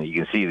happened. You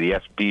can see the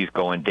SP's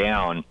going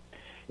down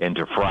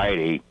into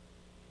Friday,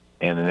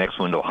 and the next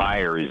window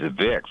higher is the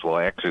VIX. Well,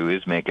 actually, it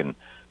is making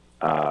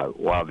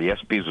while the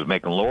SP's was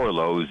making lower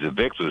lows, the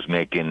VIX was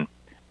making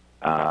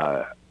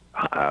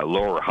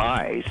lower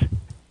highs.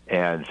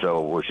 And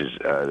so, which is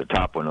the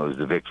top one was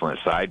the VIX went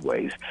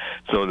sideways.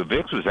 So the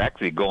VIX was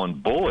actually going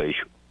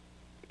bullish,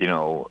 you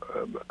know,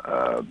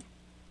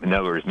 in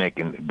other words,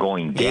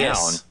 going down,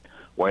 yes,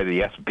 while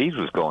the S&Ps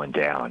was going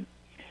down.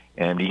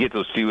 And you get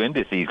those two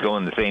indices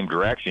going the same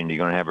direction, you're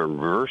going to have a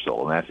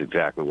reversal, and that's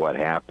exactly what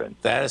happened.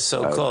 That is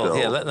so cool.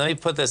 Here, let me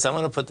put this. I'm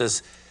going to put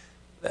this.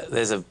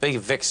 There's a big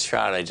VIX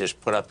chart I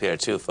just put up here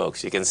too,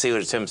 folks. You can see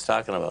what Tim's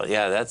talking about.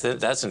 Yeah,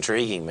 that's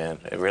intriguing, man.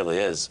 It really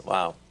is.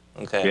 Wow.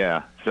 Okay.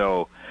 Yeah.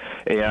 So.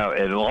 Yeah,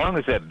 as long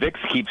as that VIX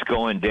keeps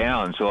going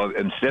down, so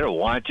instead of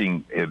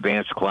watching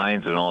advanced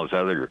declines and all this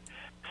other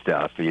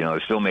stuff, you know,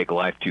 still make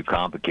life too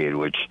complicated.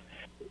 Which,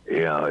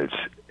 you know,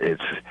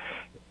 it's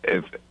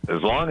as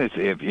long as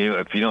if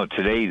you know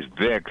today's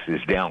VIX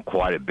is down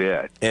quite a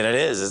bit, and it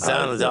is. It's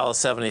down to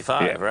 $1.75,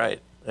 yeah.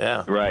 Right?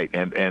 Yeah. Right,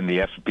 and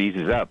the S&P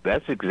is up.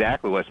 That's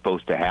exactly what's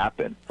supposed to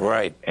happen.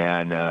 Right.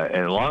 And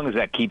as long as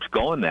that keeps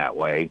going that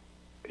way,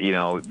 you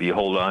know, you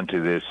hold on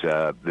to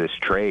this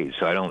trade.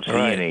 So I don't see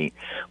any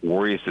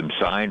worrisome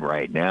sign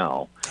right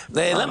now.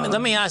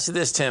 Let me ask you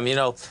this, Tim. You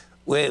know,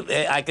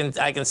 I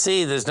can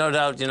see there's no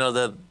doubt. You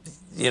know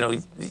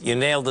you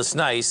nailed this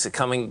nice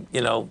coming. You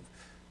know,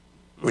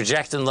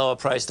 rejecting lower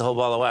price, the whole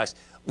ball of wax.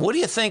 What do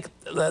you think?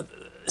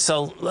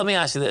 So let me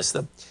ask you this.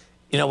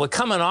 You know, we're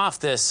coming off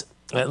this.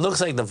 It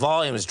looks like the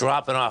volume is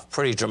dropping off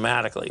pretty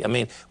dramatically. I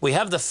mean, we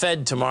have the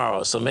Fed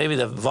tomorrow, so maybe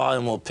the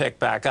volume will pick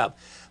back up.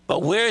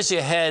 But where's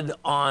your head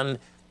on,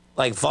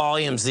 like,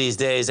 volumes these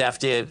days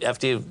after you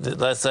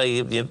let's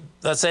say this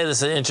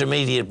is an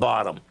intermediate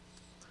bottom,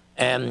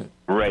 and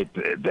right,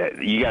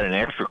 you got an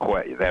extra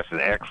question. That's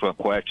an excellent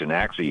question.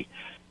 Actually,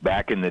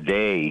 back in the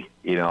day,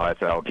 you know, I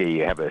thought, okay,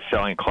 you have a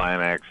selling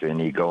climax and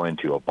you go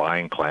into a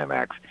buying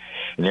climax,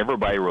 and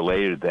everybody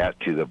related that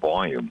to the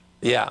volume.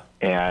 Yeah,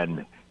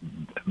 and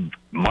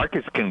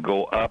markets can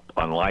go up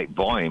on light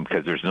volume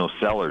because there's no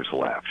sellers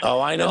left.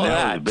 Oh, I know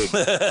that.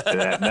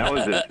 That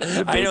was the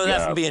big I know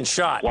that from being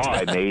shot. flaw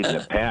I made in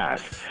the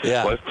past.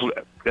 Yeah.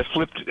 Let's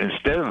flip,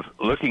 instead of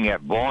looking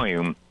at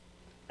volume,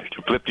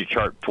 flip to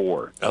chart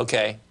 4.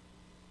 Okay.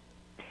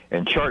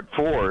 And chart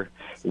 4,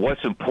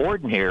 what's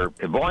important here,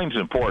 volume's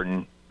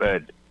important,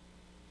 but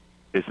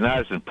it's not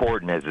as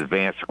important as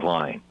advanced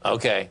decline.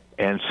 Okay.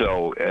 And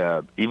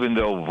so even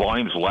though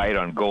volume's light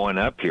on going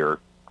up here,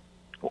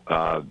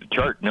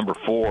 chart number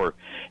 4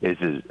 is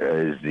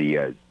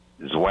the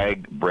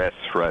Zwag breast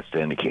thrust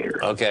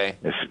indicator. Okay.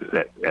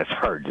 That's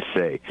hard to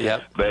say.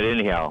 Yep. But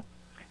anyhow,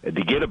 to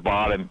get a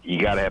bottom,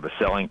 you got to have a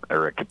selling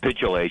or a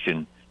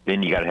capitulation.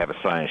 Then you got to have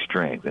a sign of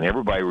strength. And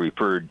everybody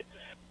referred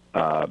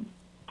as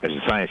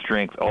a sign of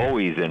strength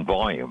always in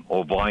volume.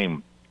 Well,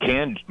 volume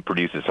can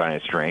produce a sign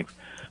of strength,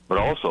 but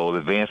also the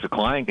advanced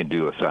decline can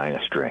do a sign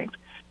of strength.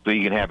 So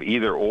you can have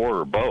either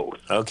or both.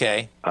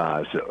 Okay.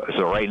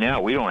 So right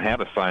now we don't have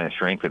a sign of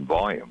strength in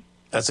volume.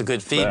 That's a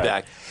good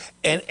feedback.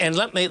 And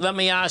let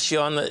me ask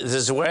you on the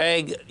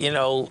Zwag,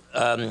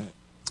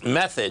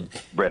 method.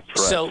 Breast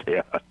thrust,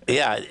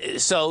 yeah.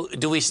 So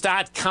do we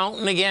start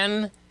counting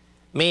again?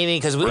 Meaning,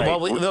 because we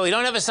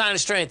don't have a sign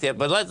of strength yet,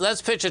 but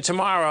let's picture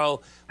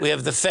tomorrow we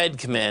have the Fed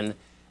come in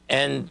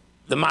and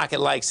the market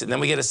likes it, and then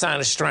we get a sign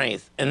of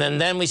strength, and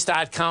then we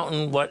start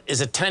counting. What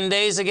is it? 10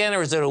 days again,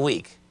 or is it a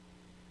week?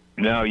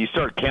 No, you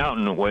start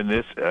counting when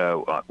this,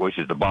 which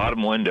is the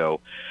bottom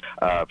window.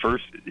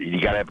 First,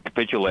 you got to have a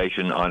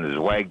capitulation on the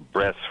Zwag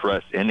breast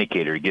thrust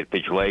indicator. To get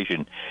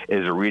capitulation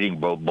is a reading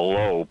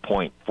below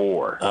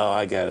 0.4. Oh,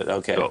 I got it.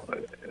 Okay.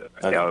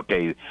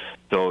 Okay.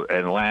 So,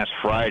 and last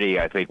Friday,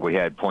 I think we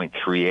had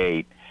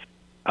 0.38.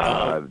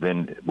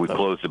 Then we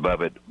closed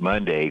above it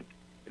Monday.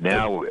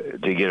 Now,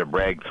 to get a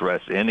Bragg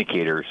thrust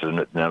indicator, so in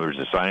other words,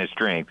 a sign of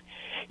strength,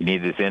 you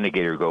need this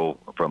indicator to go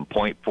from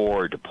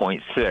 0.4 to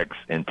 0.6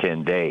 in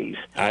 10 days.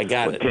 I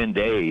got it. 10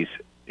 days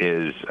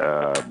is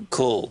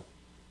cool.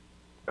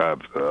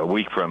 A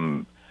week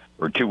from,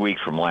 or 2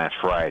 weeks from last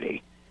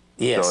Friday.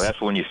 Yes. So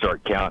that's when you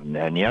start counting.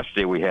 And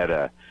yesterday we had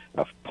a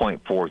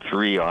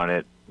 0.43 on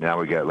it. Now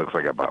we got, looks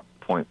like about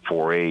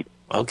 0.48.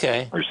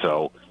 Okay. Or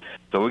so.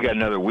 So we got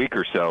another week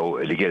or so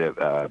to get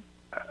a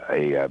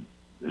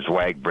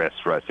Zwag breast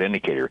thrust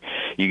indicator.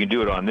 You can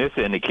do it on this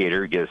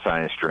indicator, get a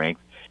sign of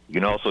strength. You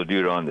can also do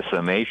it on the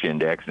summation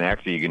index, and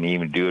actually you can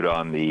even do it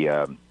on the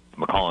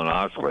McCollum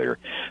oscillator.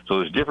 So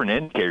there's different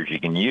indicators you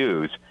can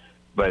use,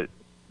 but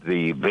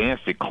the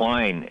advanced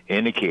decline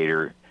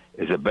indicator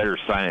is a better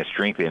sign of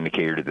strength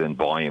indicator than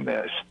volume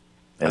is.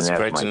 And that's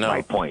great to know.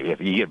 My point.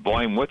 If you get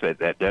volume with it,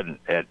 that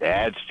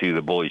adds to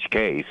the bullish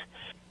case,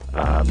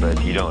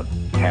 but you don't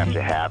have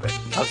to have it.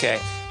 Okay.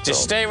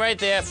 Just stay right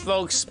there,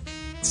 folks.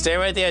 Stay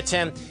right there,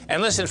 Tim.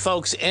 And listen,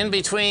 folks, in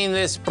between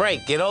this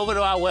break, get over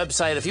to our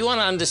website. If you want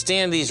to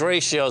understand these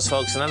ratios,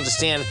 folks, and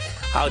understand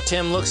how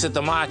Tim looks at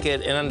the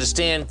market and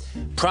understand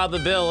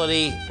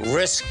probability,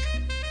 risk,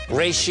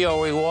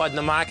 ratio, reward in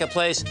the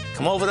marketplace,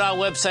 come over to our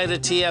website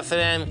at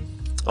TFNN.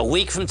 A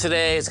week from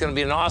today, it's going to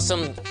be an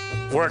awesome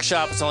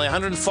workshop. It's only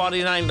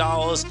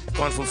 $149,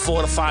 going from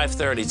 4 to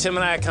 5:30. Tim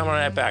and I are coming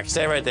right back.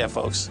 Stay right there,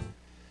 folks.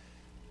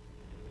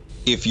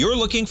 If you're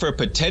looking for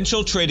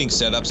potential trading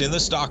setups in the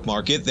stock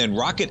market, then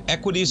Rocket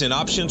Equities and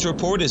Options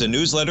Report is a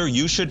newsletter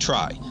you should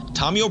try.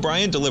 Tommy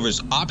O'Brien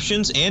delivers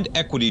options and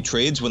equity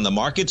trades when the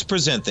markets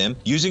present them,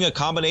 using a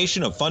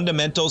combination of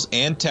fundamentals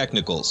and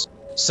technicals.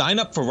 Sign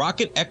up for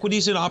Rocket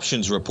Equities and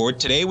Options Report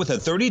today with a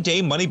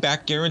 30-day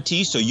money-back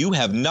guarantee, so you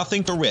have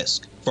nothing to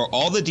risk. For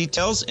all the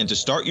details and to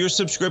start your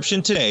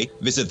subscription today,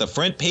 visit the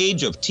front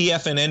page of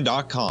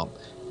TFNN.com.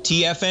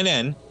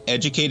 TFNN,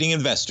 educating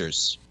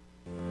investors.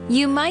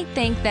 You might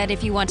think that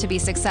if you want to be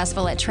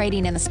successful at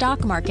trading in the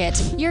stock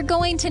market, you're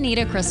going to need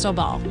a crystal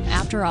ball.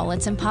 After all,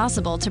 it's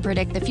impossible to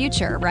predict the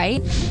future,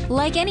 right?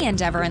 Like any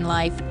endeavor in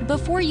life,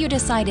 before you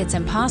decide it's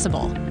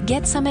impossible,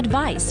 get some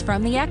advice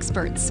from the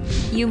experts.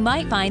 You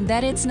might find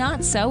that it's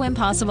not so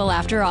impossible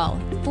after all.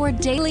 For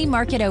daily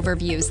market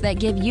overviews that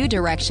give you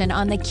direction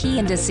on the key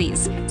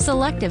indices,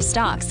 selective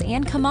stocks,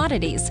 and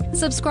commodities,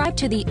 subscribe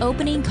to the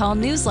Opening Call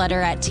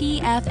newsletter at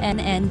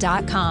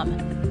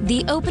TFNN.com.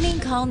 The Opening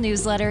Call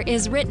newsletter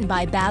is written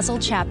by Basil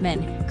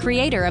Chapman,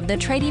 creator of the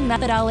trading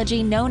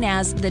methodology known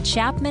as the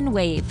Chapman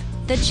Wave.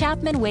 The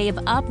Chapman Wave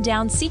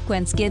up-down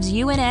sequence gives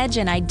you an edge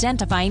in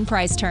identifying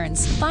price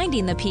turns,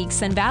 finding the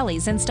peaks and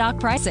valleys in stock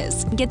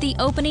prices. Get the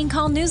Opening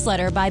Call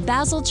newsletter by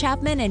Basil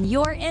Chapman in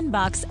your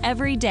inbox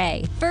every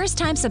day.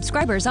 First-time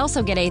subscribers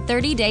also get a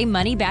 30-day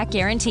money-back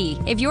guarantee.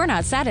 If you're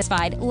not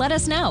satisfied, let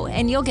us know,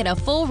 and you'll get a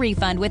full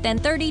refund within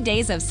 30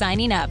 days of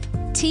signing up.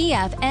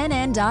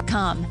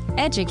 TFNN.com,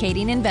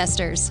 educating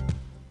investors.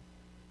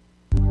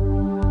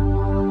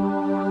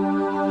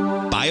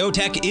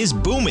 Biotech is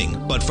booming,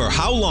 but for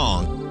how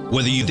long?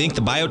 Whether you think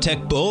the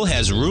biotech bull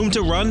has room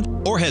to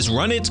run or has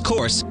run its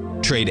course,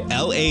 trade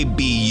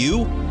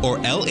LABU or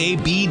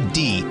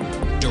LABD.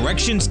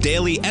 Direxion's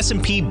daily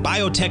S&P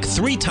Biotech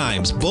 3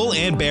 times bull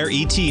and bear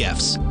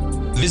ETFs.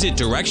 Visit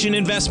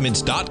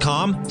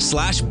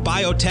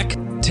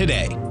DirexionInvestments.com/biotech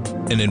today.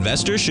 An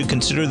investor should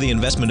consider the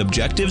investment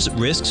objectives,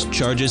 risks,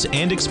 charges,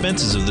 and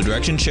expenses of the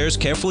Direction shares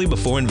carefully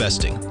before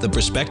investing. The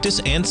prospectus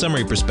and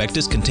summary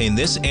prospectus contain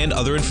this and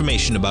other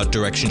information about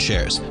Direction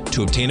shares.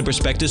 To obtain a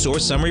prospectus or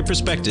summary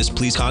prospectus,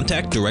 please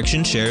contact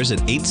Direction Shares at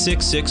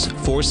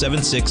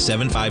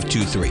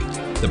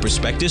 866-476-7523. The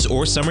prospectus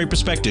or summary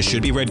prospectus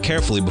should be read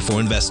carefully before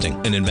investing.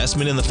 An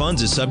investment in the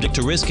funds is subject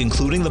to risk,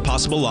 including the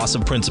possible loss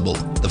of principal.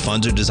 The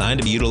funds are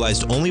designed to be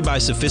utilized only by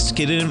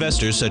sophisticated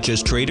investors such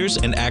as traders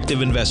and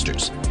active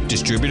investors.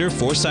 Distributor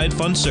Foreside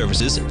Fund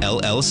Services,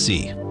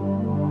 LLC.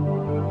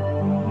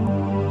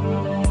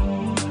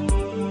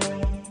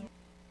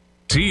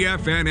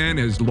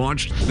 TFNN has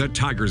launched the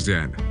Tiger's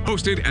Den.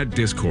 Hosted at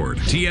Discord,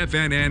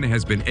 TFNN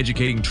has been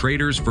educating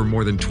traders for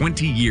more than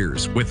 20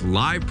 years with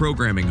live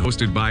programming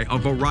hosted by a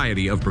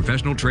variety of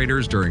professional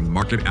traders during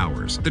market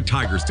hours. The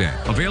Tiger's Den,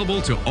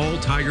 available to all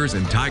tigers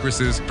and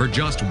tigresses for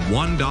just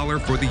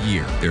 $1 for the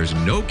year. There's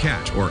no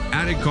catch or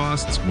added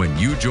costs when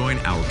you join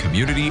our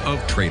community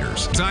of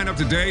traders. Sign up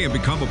today and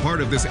become a part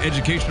of this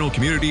educational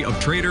community of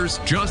traders.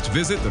 Just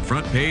visit the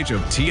front page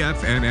of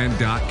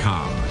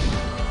TFNN.com.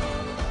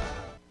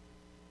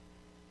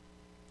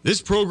 This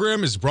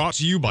program is brought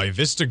to you by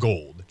Vista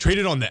Gold,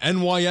 traded on the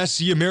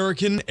NYSE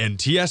American and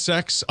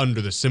TSX under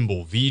the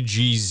symbol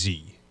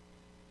VGZ.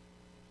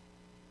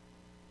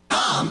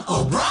 Tom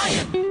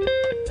O'Brien.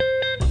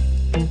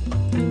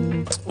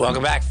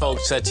 Welcome back,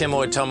 folks. Tim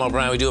Moore, Tom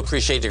O'Brien. We do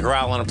appreciate you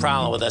growling and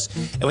prowling with us.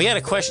 And we had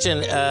a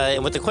question,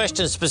 and what the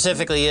question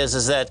specifically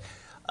is that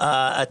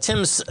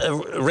Tim's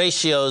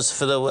ratios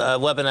for the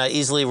webinar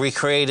easily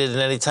recreated in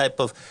any type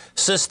of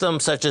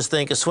system, such as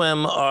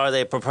Thinkorswim, or are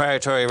they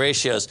proprietary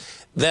ratios?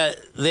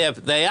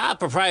 They are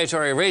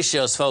proprietary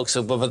ratios, folks,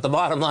 but the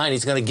bottom line,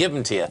 he's going to give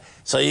them to you.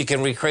 So you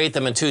can recreate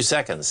them in 2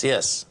 seconds,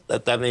 yes.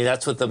 I mean,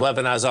 that's what the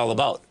webinar is all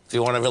about. If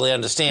you want to really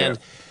understand,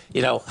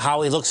 you know,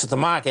 how he looks at the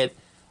market,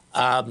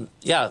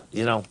 yeah,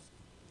 you know,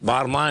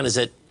 bottom line is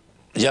that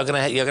you're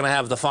gonna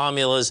have the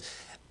formulas.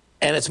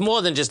 And it's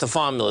more than just the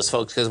formulas,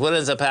 folks, because what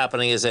ends up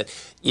happening is that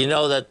you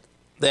know that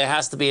there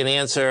has to be an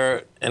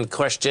answer and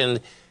question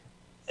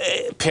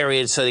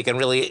period so you can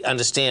really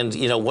understand,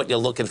 you know, what you're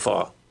looking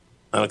for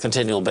on a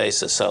continual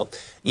basis. So,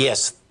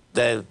 yes,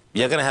 you're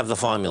going to have the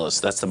formulas.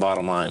 That's the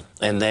bottom line.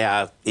 And they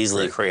are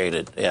easily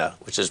created, yeah,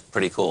 which is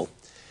pretty cool.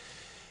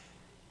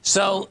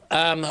 So,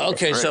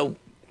 okay, so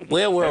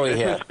where were we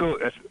here?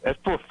 That's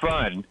for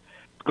fun.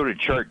 Let's go to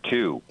chart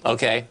 2.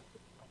 Okay.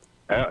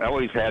 I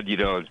always had, you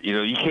know,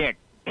 you can't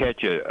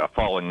catch a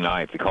falling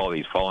knife. They call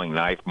these falling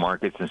knife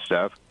markets and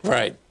stuff.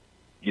 Right.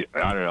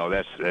 I don't know.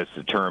 That's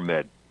the term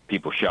that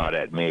people shot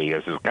at me.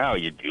 I said, what are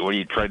you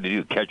trying to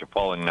do, catch a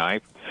falling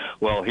knife?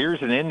 Well,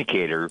 here's an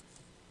indicator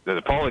that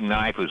the falling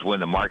knife is when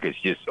the markets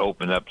just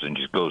open up and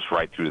just goes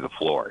right through the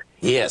floor.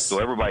 Yes. So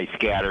everybody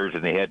scatters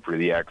and they head for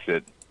the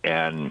exit.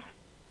 And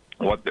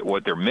what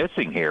they're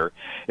missing here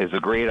is a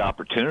great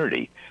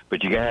opportunity.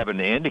 But you got to have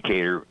an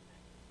indicator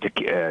to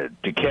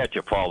catch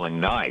a falling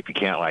knife. You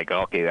can't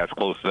okay, that's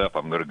close enough,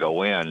 I'm going to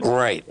go in.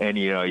 Right. And,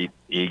 you know, you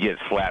get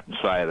slapped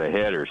inside of the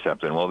head or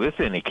something. Well, this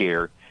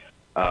indicator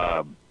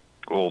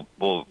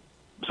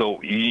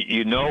so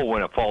you know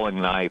when a falling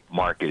knife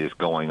market is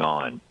going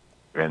on.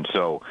 And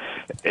so,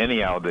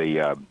 anyhow,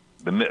 the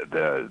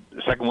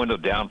second window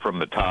down from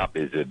the top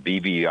is a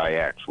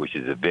BBIX, which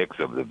is a VIX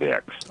of the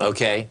VIX.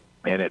 Okay.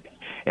 And it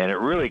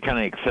really kind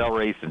of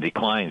accelerates and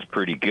declines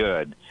pretty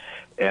good.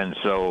 And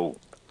so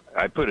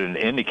I put an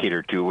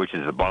indicator to, which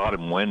is the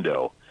bottom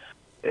window,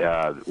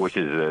 which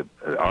is a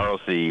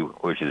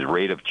ROC, which is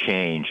rate of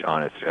change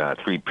on its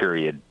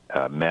 3-period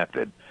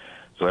method.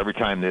 So every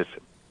time this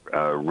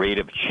rate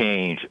of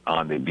change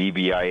on the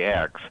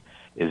BBIX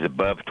is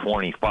above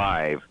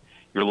 25,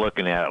 you're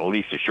looking at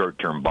least a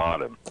short-term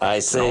bottom. I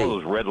see. And all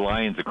those red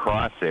lines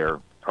across there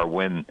are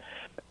when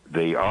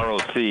the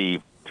ROC,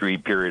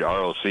 3-period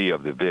ROC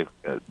of the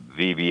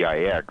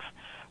BBIX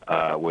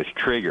was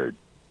triggered.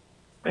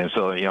 And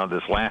so, you know,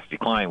 this last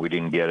decline, we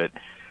didn't get it,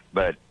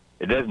 but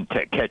it doesn't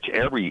catch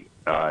every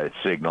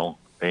signal,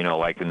 you know,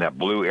 like in that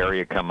blue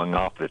area coming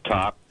off the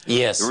top.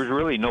 Yes. There was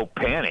really no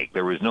panic.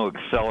 There was no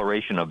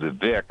acceleration of the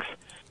VIX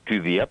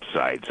to the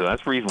upside. So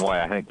that's the reason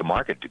why I think the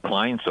market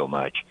declined so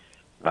much,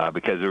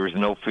 because there was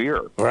no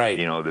fear. Right.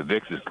 You know, the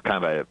VIX is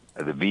kind of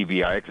the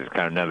BBIX is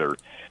kind of another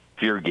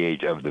fear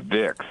gauge of the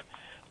VIX.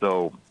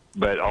 So,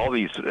 but all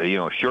these, you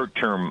know,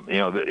 short-term, you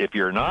know, if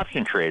you're an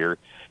option trader,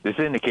 this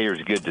indicator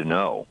is good to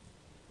know.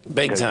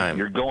 Big time.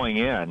 You're going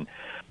in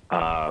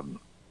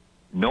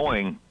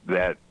knowing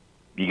that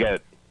you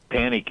got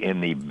panic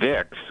in the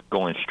VIX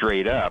going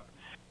straight up,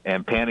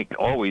 and panic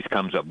always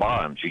comes at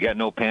bottoms. You got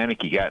no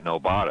panic, you got no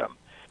bottom.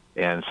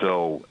 And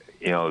so,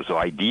 you know, so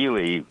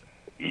ideally,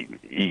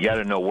 you got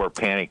to know where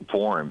panic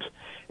forms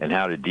and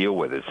how to deal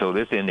with it. So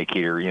this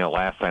indicator, you know,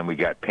 last time we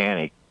got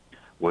panic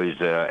was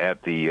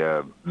at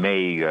the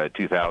May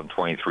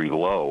 2023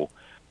 low,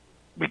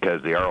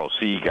 because the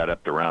ROC got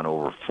up to around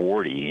over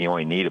 40. You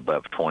only need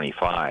above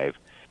 25.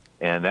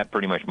 And that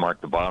pretty much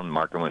marked the bottom. The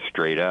market went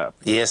straight up.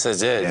 Yes, it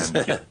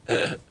did.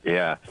 And,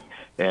 yeah.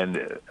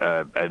 And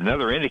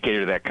another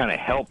indicator that kind of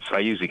helps, I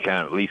usually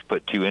kind of at least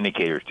put two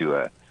indicators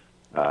to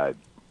another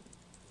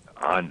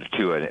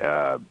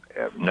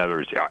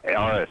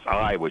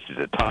RSI, which is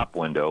a top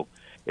window.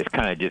 It's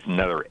kind of just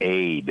another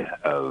aid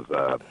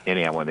of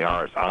anyhow, when the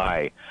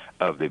RSI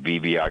of the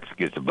VVX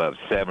gets above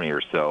 70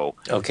 or so,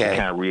 it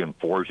kind of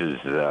reinforces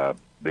the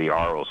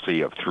ROC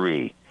of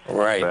 3.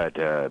 Right.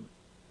 But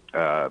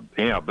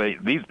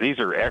but these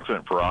are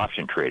excellent for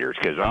option traders,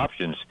 because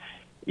options,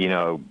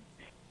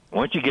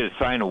 once you get a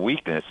sign of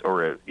weakness,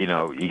 or you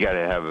got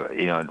to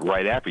have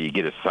right after you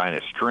get a sign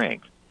of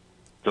strength.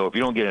 So if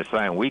you don't get a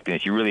sign of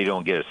weakness, you really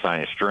don't get a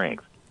sign of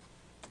strength.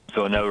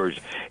 So in other words,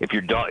 if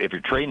you're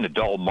trading the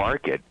dull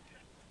market,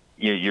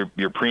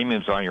 your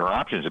premiums on your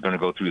options are going to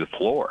go through the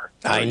floor.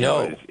 I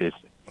know.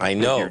 I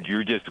know.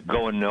 You're just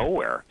going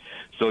nowhere.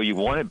 So you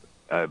want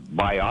to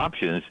buy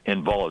options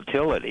in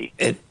volatility,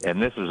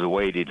 and this is a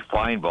way to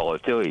define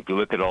volatility. If you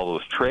look at all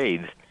those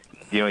trades,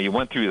 you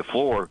went through the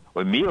floor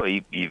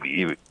immediately.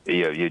 You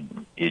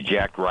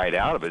jacked right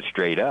out of it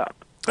straight up.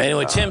 And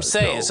what Tim's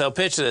saying, so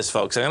picture this,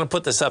 folks. I'm going to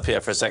put this up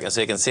here for a second so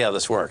you can see how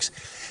this works.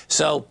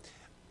 So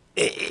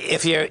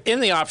if you're in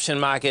the option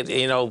market,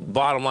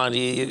 bottom line,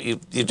 you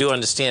do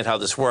understand how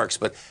this works,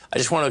 but I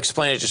just want to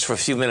explain it just for a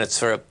few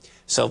minutes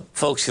so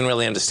folks can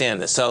really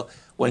understand this. So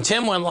when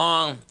Tim went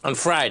long on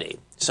Friday,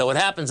 so what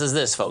happens is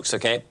this, folks,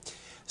 okay?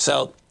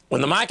 So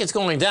when the market's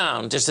going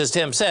down, just as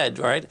Tim said,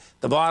 right,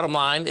 the bottom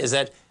line is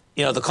that,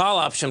 the call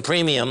option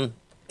premium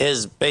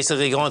is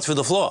basically going through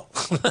the floor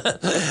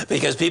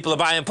because people are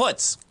buying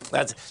puts.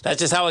 That's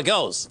just how it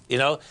goes,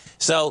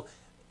 So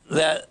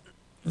the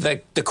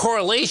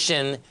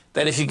correlation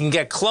that if you can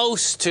get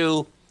close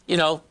to,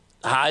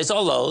 highs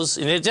or lows,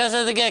 and it just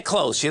has to get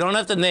close. You don't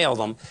have to nail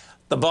them.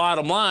 The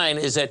bottom line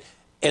is that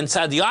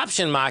inside the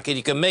option market,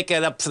 you can make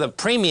it up for the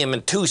premium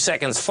in 2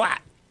 seconds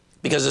flat.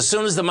 Because as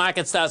soon as the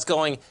market starts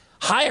going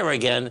higher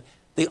again,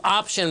 the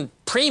option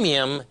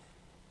premium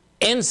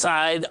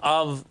inside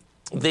of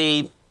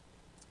the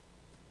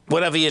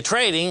whatever you're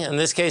trading, in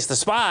this case the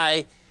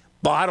SPY,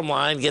 bottom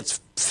line gets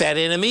fed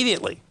in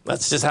immediately.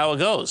 That's just how it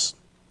goes.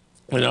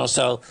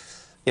 So,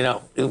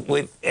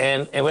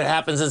 and what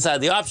happens inside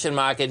the option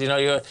market,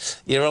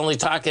 you're only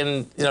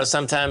talking,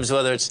 sometimes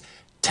whether it's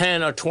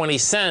 10 or 20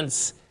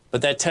 cents,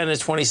 but that 10 or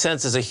 20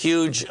 cents is a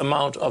huge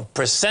amount of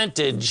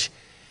percentage.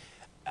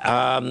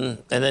 And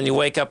then you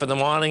wake up in the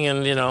morning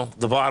and,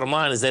 the bottom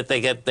line is that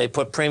they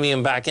put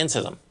premium back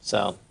into them.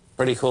 So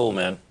pretty cool,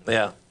 man.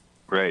 Yeah.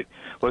 Right.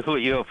 Well,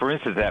 so, for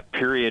instance, that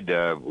period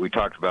we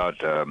talked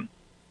about,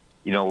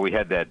 we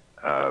had that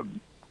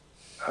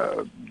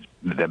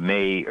the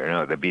May,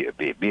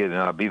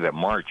 be the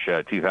March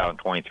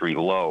 2023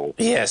 low.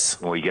 Yes.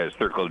 When we got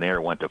circled in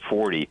there, went to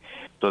 40.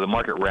 So the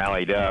market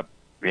rallied up,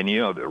 and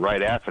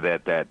right after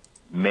that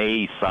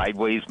May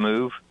sideways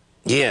move.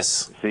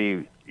 Yes.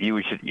 See,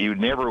 you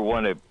never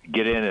want to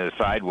get in a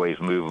sideways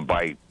move and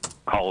buy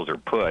calls or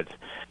puts,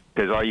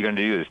 because all you're going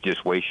to do is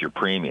just waste your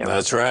premium.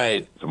 That's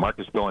right. The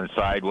market's going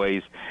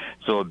sideways.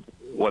 So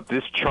what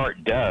this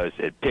chart does,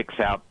 it picks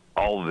out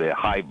all of the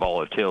high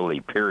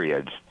volatility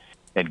periods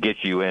and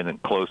gets you in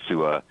close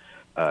to a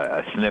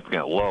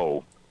significant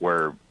low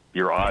where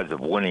your odds of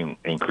winning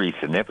increase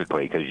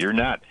significantly, because you're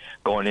not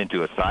going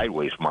into a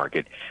sideways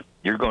market.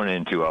 You're going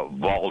into a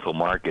volatile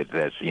market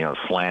that's,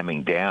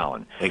 slamming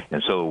down.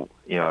 And so,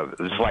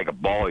 it's like a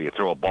ball. You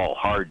throw a ball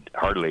hard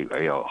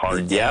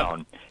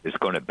down, it's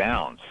going to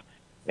bounce.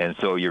 And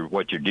so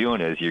what you're doing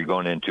is you're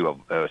going into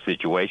a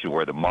situation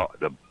where the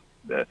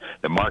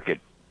market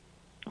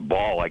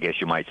ball, I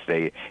guess you might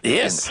say,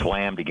 is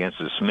slammed against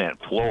the cement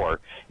floor,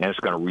 and it's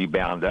going to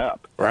rebound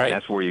up. Right.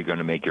 That's where you're going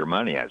to make your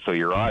money at. So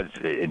your odds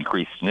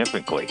increase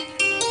significantly.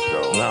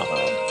 So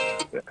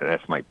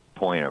that's my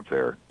point up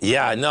there.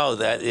 Yeah, no,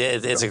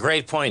 it's a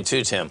great point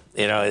too, Tim.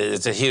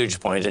 It's a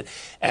huge point.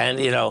 And,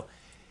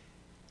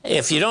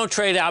 if you don't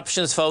trade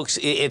options, folks,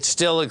 it's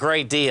still a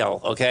great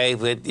deal, okay?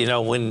 But,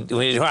 when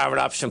you have an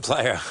option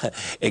player,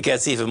 it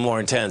gets even more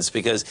intense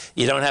because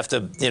you don't have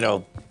to,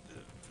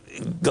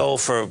 go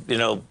for,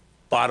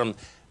 bottom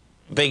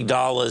big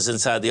dollars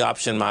inside the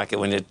option market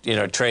when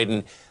you're,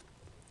 trading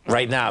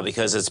right now,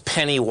 because it's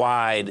penny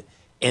wide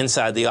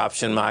inside the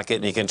option market,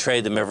 and you can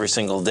trade them every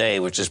single day,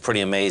 which is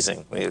pretty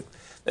amazing.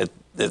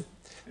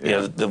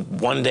 The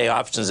one-day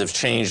options have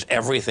changed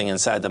everything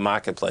inside the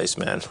marketplace,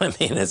 man. I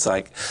mean, it's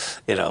like,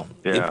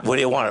 what do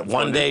you want?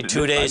 1 day,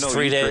 2 days,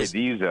 3 days?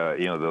 These,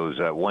 those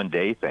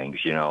one-day things,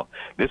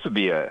 this would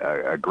be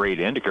a great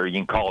indicator. You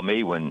can call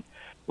me when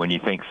you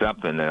think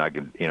something, then I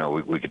could,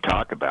 we could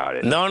talk about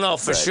it. No,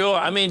 for sure.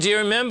 I mean, do you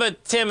remember,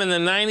 Tim, in the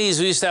 90s,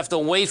 we used to have to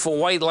wait for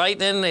white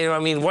lightning?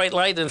 White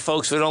lightning,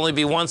 folks, would only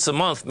be once a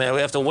month, man.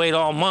 We have to wait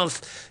all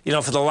month,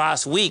 for the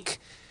last week.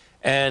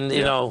 And,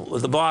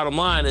 the bottom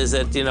line is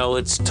that,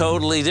 it's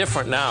totally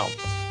different now.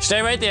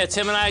 Stay right there.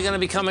 Tim and I are going to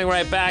be coming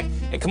right back.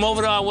 And come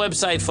over to our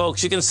website,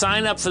 folks. You can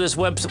sign up for this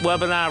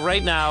webinar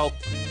right now.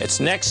 It's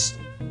next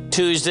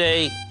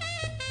Tuesday.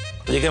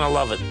 You're going to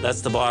love it. That's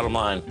the bottom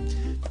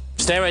line.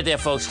 Stay right there,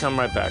 folks. Come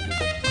right back.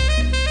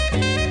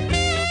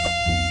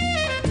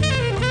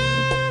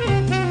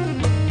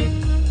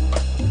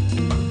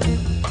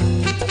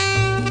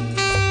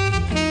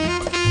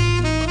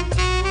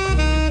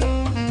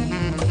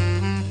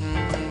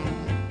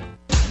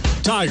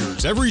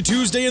 Tigers. Every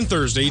Tuesday and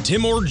Thursday,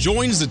 Tim Ord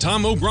joins the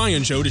Tom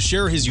O'Brien Show to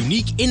share his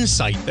unique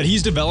insight that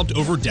he's developed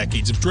over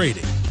decades of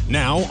trading.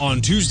 Now,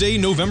 on Tuesday,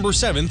 November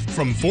 7th,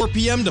 from 4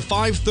 p.m. to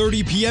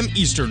 5:30 p.m.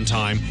 Eastern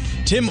Time,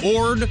 Tim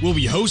Ord will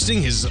be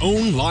hosting his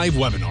own live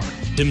webinar.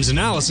 Tim's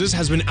analysis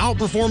has been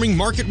outperforming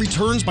market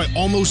returns by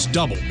almost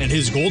double, and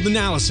his gold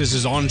analysis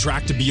is on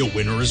track to be a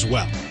winner as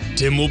well.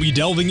 Tim will be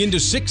delving into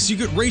 6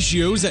 secret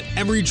ratios that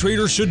every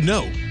trader should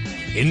know.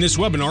 In this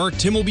webinar,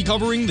 Tim will be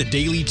covering the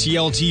daily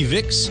TLT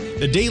VIX,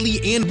 the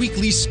daily and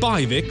weekly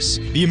SPY VIX,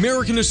 the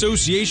American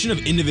Association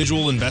of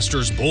Individual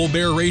Investors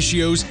Bull-Bear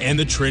ratios, and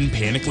the trend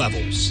panic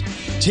levels.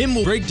 Tim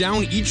will break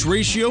down each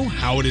ratio,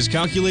 how it is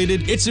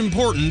calculated, its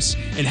importance,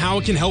 and how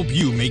it can help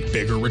you make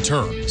bigger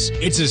returns.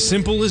 It's as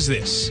simple as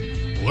this.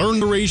 Learn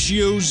the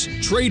ratios,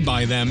 trade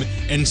by them,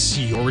 and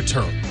see your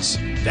returns.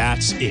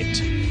 That's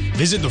it.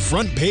 Visit the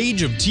front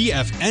page of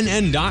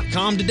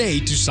TFNN.com today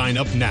to sign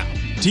up now.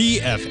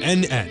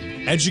 TFNN.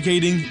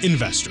 Educating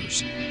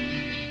investors.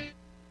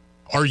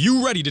 Are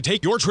you ready to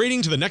take your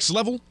trading to the next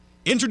level?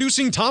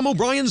 Introducing Tom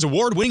O'Brien's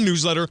award-winning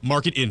newsletter,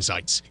 Market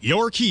Insights,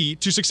 your key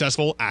to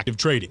successful active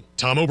trading.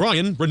 Tom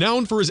O'Brien,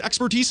 renowned for his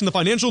expertise in the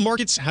financial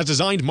markets, has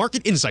designed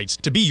Market Insights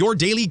to be your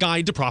daily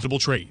guide to profitable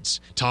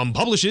trades. Tom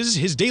publishes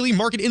his daily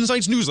Market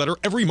Insights newsletter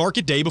every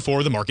market day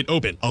before the market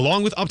open,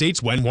 along with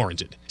updates when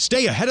warranted.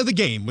 Stay ahead of the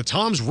game with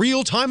Tom's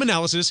real-time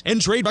analysis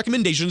and trade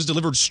recommendations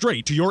delivered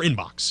straight to your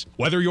inbox.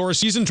 Whether you're a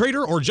seasoned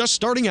trader or just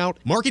starting out,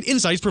 Market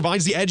Insights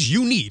provides the edge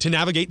you need to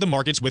navigate the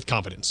markets with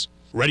confidence.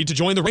 Ready to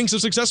join the ranks of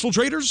successful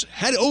traders?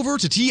 Head over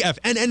to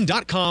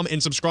TFNN.com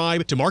and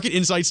subscribe to Market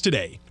Insights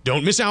today.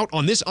 Don't miss out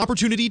on this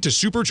opportunity to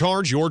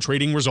supercharge your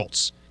trading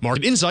results.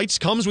 Market Insights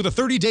comes with a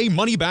 30-day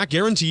money-back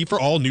guarantee for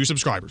all new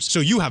subscribers, so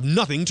you have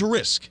nothing to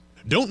risk.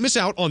 Don't miss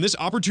out on this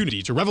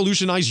opportunity to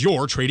revolutionize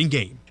your trading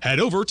game.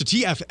 Head over to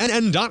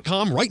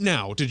TFNN.com right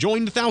now to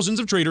join the thousands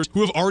of traders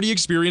who have already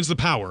experienced the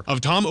power of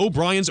Tom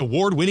O'Brien's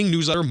award-winning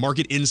newsletter,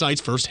 Market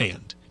Insights,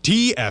 firsthand.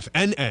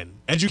 TFNN,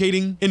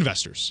 educating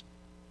investors.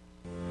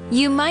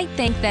 You might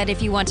think that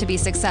if you want to be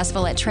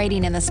successful at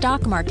trading in the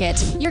stock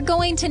market, you're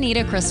going to need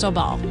a crystal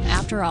ball.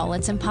 After all,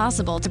 it's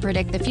impossible to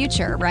predict the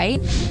future, right?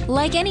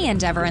 Like any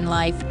endeavor in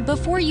life,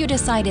 before you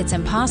decide it's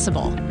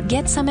impossible,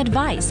 get some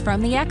advice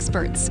from the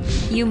experts.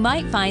 You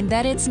might find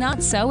that it's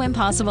not so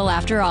impossible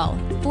after all.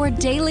 For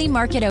daily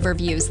market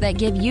overviews that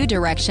give you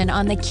direction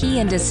on the key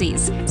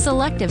indices,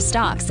 selective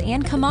stocks,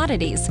 and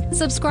commodities,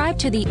 subscribe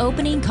to the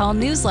Opening Call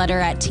newsletter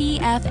at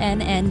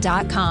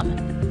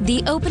TFNN.com.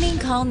 The Opening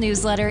Call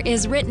newsletter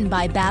is written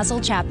by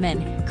Basil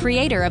Chapman,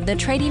 creator of the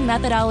trading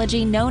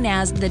methodology known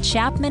as the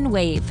Chapman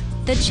Wave.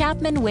 The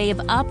Chapman Wave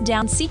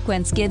up-down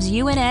sequence gives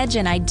you an edge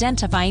in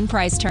identifying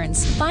price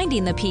turns,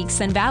 finding the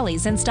peaks and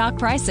valleys in stock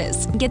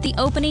prices. Get the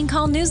Opening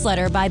Call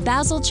newsletter by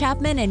Basil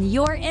Chapman in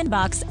your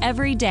inbox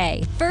every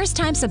day.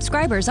 First-time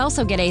subscribers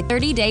also get a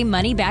 30-day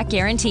money-back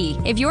guarantee.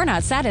 If you're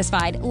not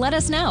satisfied, let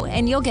us know,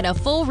 and you'll get a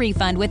full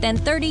refund within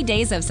 30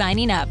 days of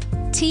signing up.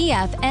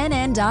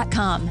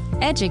 TFNN.com,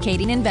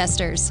 educating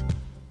investors.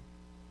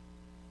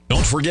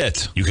 Don't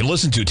forget, you can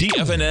listen to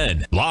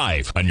TFNN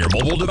live on your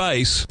mobile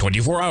device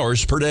 24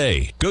 hours per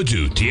day. Go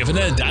to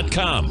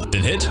TFNN.com,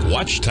 then hit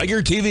Watch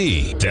Tiger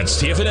TV.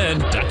 That's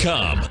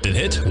TFNN.com, then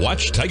hit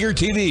Watch Tiger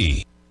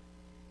TV.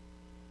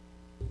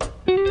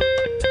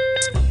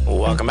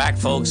 Welcome back,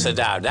 folks.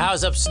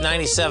 Dow's up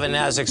 97,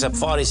 Nasdaq's up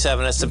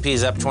 47,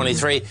 S&P's up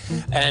 23.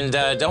 And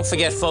don't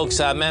forget, folks,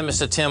 I met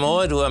Mr. Tim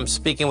Ord, who I'm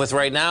speaking with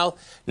right now.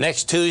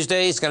 Next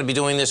Tuesday, he's going to be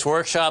doing this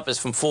workshop. It's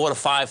from 4 to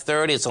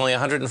 5:30. It's only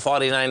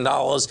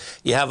 $149.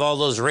 You have all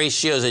those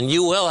ratios, and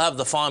you will have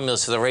the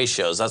formulas for the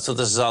ratios. That's what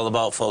this is all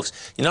about,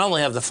 folks. You not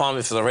only have the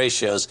formula for the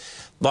ratios,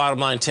 bottom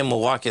line, Tim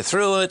will walk you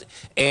through it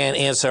and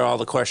answer all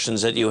the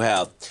questions that you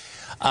have.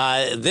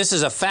 This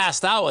is a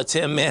fast hour,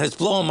 Tim, man. It's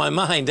blowing my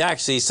mind,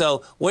 actually.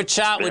 So what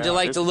chart would you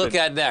like to look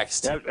at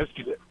next?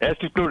 Let's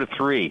just go to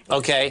 3.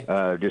 Okay.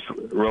 Just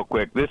real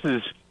quick. This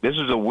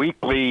is a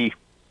weekly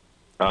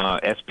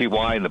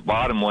SPY, and the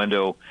bottom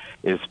window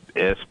is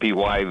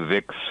SPY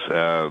VIX,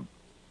 the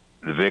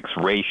VIX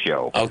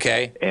ratio.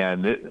 Okay.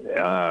 And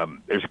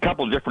there's a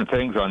couple of different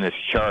things on this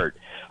chart.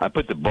 I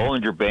put the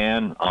Bollinger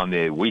Band on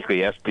the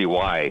weekly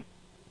SPY,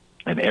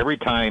 and every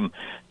time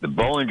the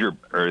Bollinger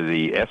or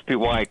the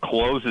SPY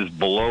closes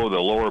below the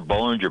lower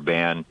Bollinger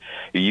Band,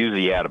 you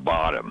usually add a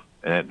bottom,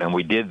 and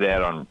we did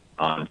that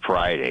on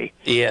Friday.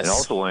 Yes. And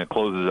also when it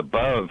closes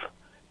above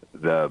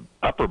the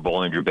upper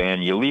Bollinger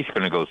Band, you're at least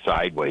going to go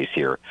sideways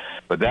here.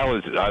 But I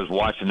was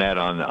watching that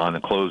on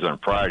the close on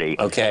Friday.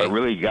 Okay. What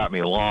really got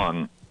me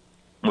long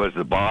was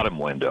the bottom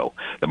window.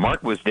 The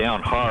market was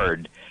down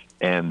hard,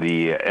 and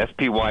the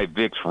SPY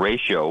VIX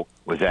ratio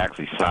was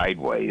actually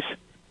sideways.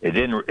 It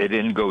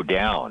didn't go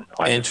down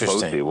like it's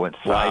supposed to. It went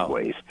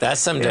sideways. Wow. That's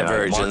some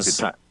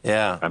divergence.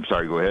 Yeah. I'm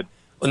sorry, go ahead.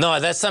 Well,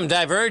 no, that's some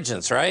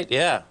divergence, right?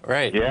 Yeah,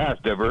 right. Yeah,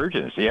 it's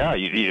divergence. Yeah,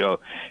 you know,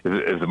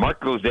 if the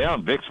market goes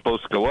down, VIX is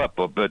supposed to go up.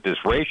 But this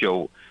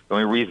ratio, the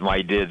only reason why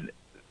I did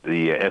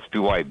the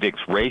SPY VIX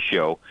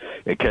ratio,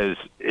 because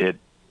it,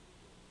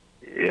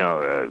 you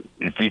know,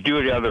 if you do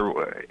it the other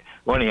way,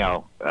 Well,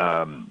 anyhow,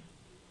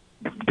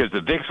 because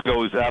the VIX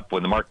goes up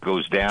when the market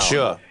goes down.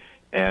 Sure.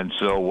 And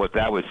so what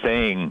that was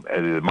saying,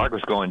 the market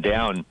was going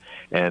down,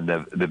 and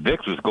the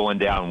VIX was going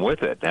down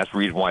with it. That's the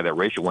reason why that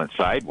ratio went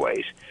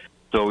sideways.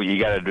 So you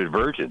got a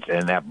divergence,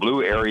 and that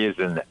blue area is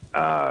in.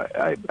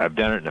 I've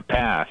done it in the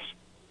past.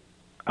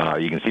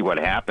 You can see what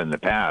happened in the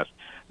past.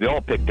 They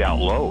all picked out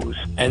lows.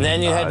 And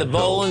then you had the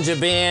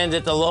Bollinger Band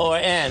at the lower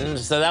end.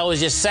 So that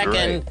was your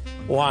second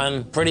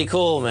one. Pretty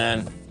cool,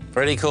 man.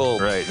 Pretty cool.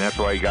 Right, and that's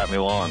why you got me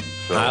long.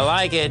 So I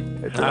like it.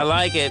 I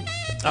like it.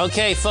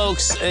 Okay,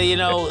 folks,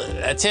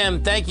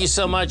 Tim, thank you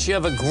so much. You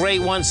have a great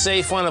one,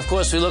 safe one. Of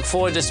course, we look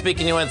forward to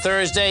speaking to you on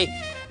Thursday.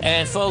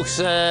 And, folks,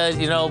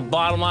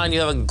 bottom line, you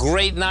have a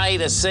great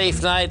night, a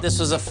safe night. This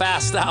was a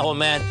fast hour,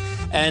 man.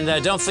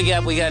 And don't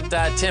forget, we got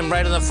Tim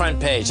right on the front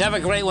page. Have a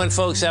great one,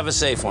 folks. Have a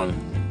safe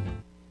one.